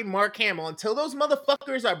Conroy, Mark Hamill. Until those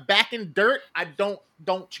motherfuckers are back in dirt, I don't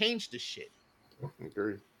change the shit.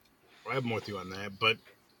 Agree. I'm with you on that, but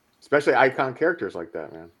especially icon characters like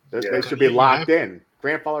that, man. They should be locked in,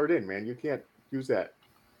 grandfathered in, man. You can't use that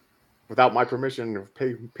without my permission or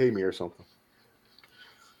pay me or something.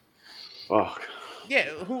 Oh. Yeah,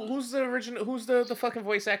 who's the original? Who's the fucking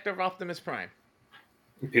voice actor of Optimus Prime?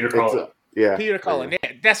 Peter Cullen. Peter Cullen.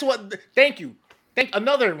 Yeah, that's what. Thank you.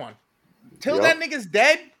 Another one. Till that nigga's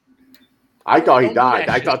dead. I thought he died.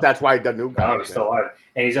 I thought that's why the new guy. No, he's still alive,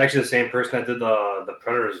 and he's actually the same person that did the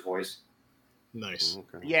Predator's voice. Nice.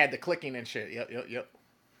 Okay. Yeah, the clicking and shit. Yep.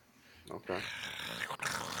 Okay.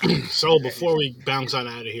 So before we bounce on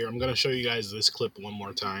out of here, I'm gonna show you guys this clip one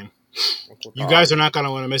more time. You guys are not gonna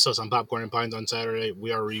want to miss us on Popcorn and Pines on Saturday.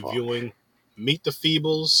 We are reviewing Meet the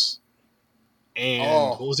Feebles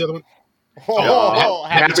and what was the other one?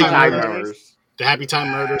 Happy Time Murders. The Happy Time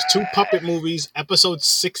Murders. 2 puppet movies. Episode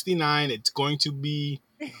 69. It's going to be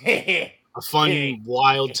a fun,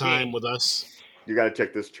 wild time with us. You got to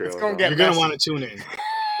check this trailer. You're going to want to tune in.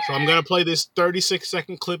 So I'm gonna play this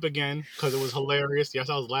 36-second clip again because it was hilarious. Yes,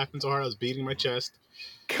 I was laughing so hard I was beating my chest.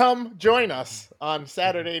 Come join us on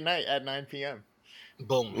Saturday night at 9 p.m.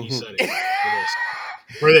 Boom, he said it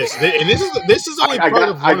for this. And this is only part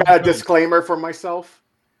of I got a disclaimer for myself.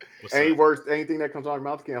 What's anything that comes out of my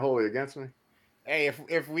mouth can't hold it against me. Hey,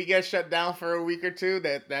 if we get shut down for a week or two,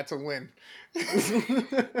 that's a win.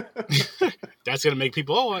 That's gonna make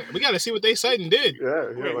people. Oh, we gotta see what they said and did. Yeah.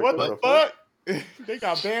 Wait, like, what the fuck? They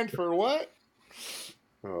got banned for what?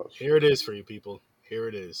 Oh, here it is for you people. Here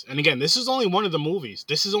it is. And again, this is only one of the movies.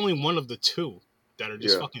 This is only one of the two that are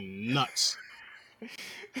just fucking nuts.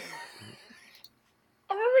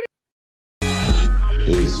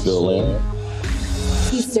 Is Phil in?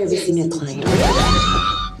 He's servicing a client.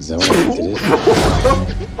 Is that what it is?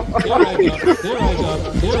 Here I go.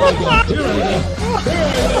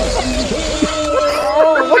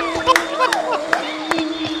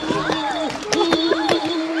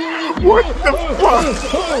 What the fuck?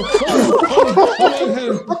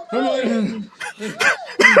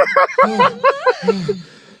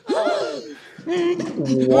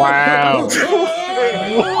 Wow.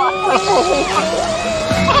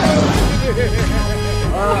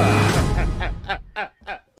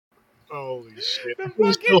 Holy shit. The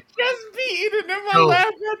fucking chest beating and then my laugh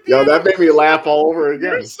at the Yo, that made me laugh all over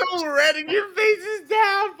again. You're so red and your face is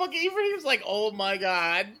down. Fucking Ibrahim was like, oh my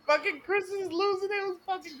god. Fucking Chris is losing it. It was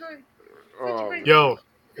fucking great. Yo.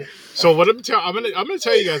 So what I'm gonna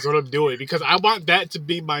tell you guys what I'm doing because I want that to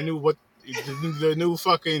be my new the new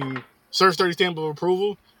fucking Surf 30 stamp of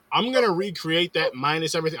approval. I'm gonna recreate that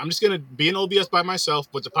minus everything. I'm just gonna be in OBS by myself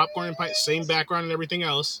with the popcorn and pint, same background and everything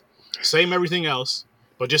else,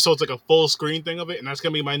 but just so it's like a full screen thing of it, and that's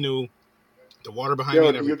gonna be my new the water behind me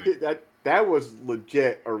and everything. That was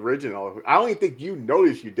legit original. I don't even think you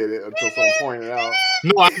noticed you did it until someone pointed it out.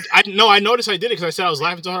 I noticed I did it because I said I was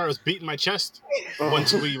laughing so hard I was beating my chest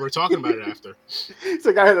once we were talking about it after. It's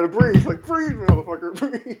like I had to breathe. Like, breathe, motherfucker,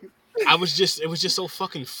 breathe. It was just so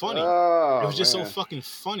fucking funny. Oh, it was just so fucking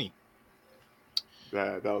funny.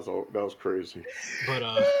 That was crazy. But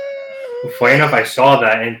funny enough, I saw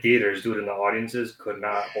that in theaters. Dude, and the audiences could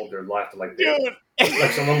not hold their laughter. Like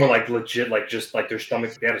some of them were like legit, like just like their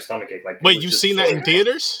stomach. They had a stomach ache. Like, wait, you've seen that in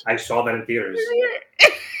theaters? I saw that in theaters.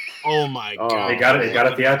 Oh my god! They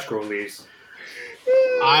got a theatrical release.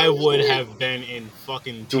 I would have been in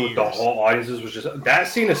fucking tears. Dude, the whole audiences was just that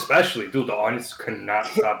scene especially. Dude, the audience could not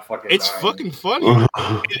stop fucking. It's dying. fucking funny.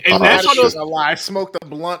 And that's what was a lie. I smoked a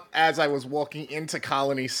blunt as I was walking into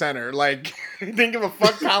Colony Center. Like, didn't give a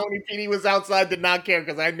fuck. Colony PD was outside. Did not care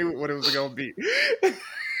because I knew what it was going to be.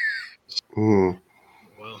 Well,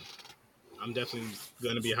 I'm definitely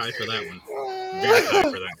going to be high for that one. Very high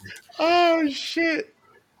for that one. Oh shit.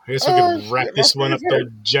 I guess we can wrap this one up, though,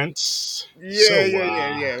 gents.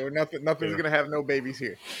 Yeah. Nothing's gonna have no babies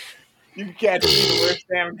here. You can catch me the worst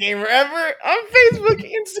damn gamer ever on Facebook,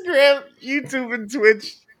 Instagram, YouTube, and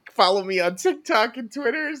Twitch. Follow me on TikTok and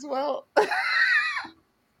Twitter as well.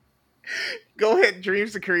 Go ahead,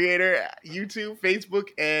 Dreams the Creator, YouTube, Facebook,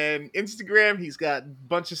 and Instagram. He's got a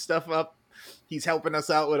bunch of stuff up. He's helping us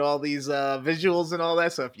out with all these visuals and all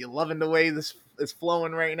that. So if you're loving the way this is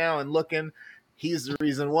flowing right now and looking, he's the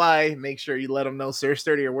reason why. Make sure you let him know Sir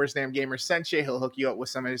Sturdy or Worst Damn Gamer sent you. He'll hook you up with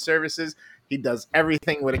some of his services. He does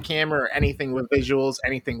everything with a camera or anything with visuals,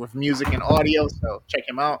 anything with music and audio. So check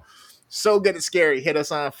him out. So Good at Scary. Hit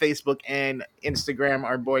us on Facebook and Instagram.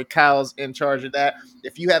 Our boy Kyle's in charge of that.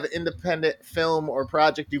 If you have an independent film or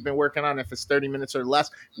project you've been working on, if it's 30 minutes or less,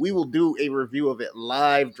 we will do a review of it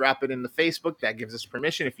live. Drop it in the Facebook. That gives us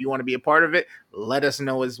permission. If you want to be a part of it, let us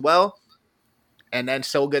know as well. And then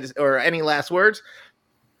So Good, or any last words?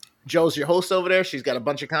 Joe's your host over there. She's got a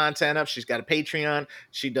bunch of content up. She's got a Patreon.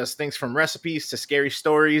 She does things from recipes to scary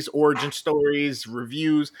stories, origin stories,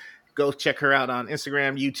 reviews. Go check her out on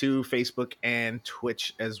Instagram, YouTube, Facebook, and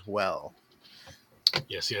Twitch as well.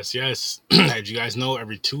 Yes. As you guys know,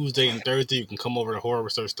 every Tuesday and Thursday, you can come over to Horror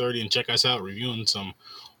with Stars 30 and check us out reviewing some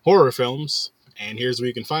horror films. And here's where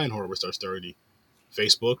you can find Horror with Stars 30.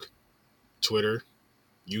 Facebook, Twitter,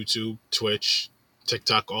 YouTube, Twitch,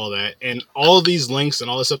 TikTok, all that. And all of these links and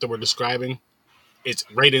all the stuff that we're describing, it's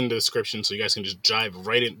right in the description, so you guys can just dive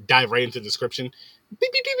right into the description. Bing,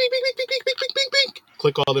 bing, bing, bing, bing, bing, bing, bing, bing, bing, bing.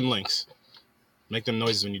 Click all them links. Make them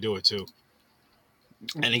noises when you do it, too.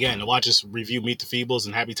 And again, to watch us review Meet the Feebles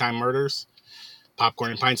and Happy Time Murders,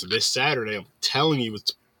 Popcorn and Pints this Saturday, I'm telling you,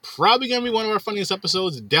 it's probably going to be one of our funniest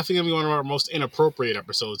episodes. Definitely going to be one of our most inappropriate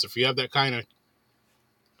episodes. If you have that kind of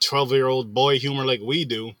 12-year-old boy humor like we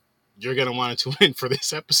do, you're going to want to tune in for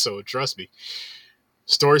this episode. Trust me.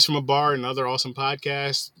 Stories from a Bar, another awesome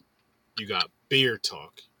podcast. You got Beer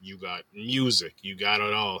Talk. you got music, you got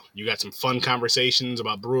it all. You got some fun conversations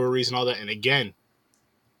about breweries and all that. And again,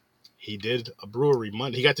 he did a brewery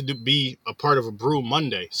Monday. He got to be a part of a Brew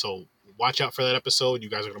Monday. So watch out for that episode. You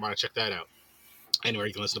guys are going to want to check that out. Anywhere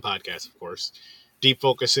you can listen to podcasts, of course. Deep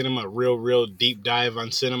Focus Cinema, real deep dive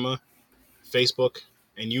on cinema. Facebook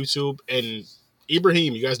and YouTube. And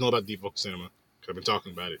Ibrahim, you guys know about Deep Focus Cinema. I've been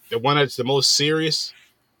talking about it. The one that's the most serious.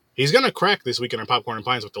 He's going to crack this weekend on Popcorn and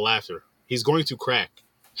Pines with the laughter. He's going to crack.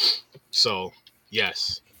 So,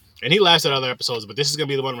 yes. And he laughs at other episodes, but this is going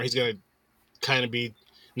to be the one where he's going to kind of be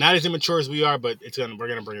not as immature as we are, but we're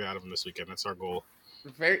going to bring it out of him this weekend. That's our goal.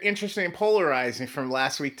 Very interesting and polarizing from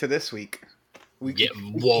last week to this week.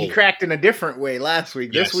 Whoa. He cracked in a different way last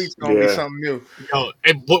week. Yes. This week's going to be something new.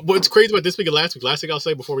 And what's crazy about this week and last thing I'll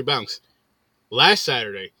say before we bounce. Last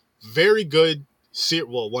Saturday, very good,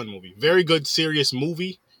 one movie. Very good, serious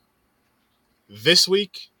movie. This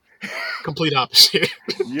week, complete opposite.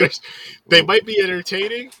 Yep. They might be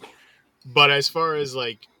entertaining, but as far as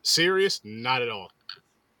like serious, not at all.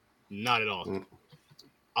 Not at all.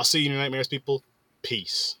 I'll see you in your nightmares, people.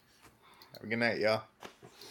 Peace. Have a good night, y'all.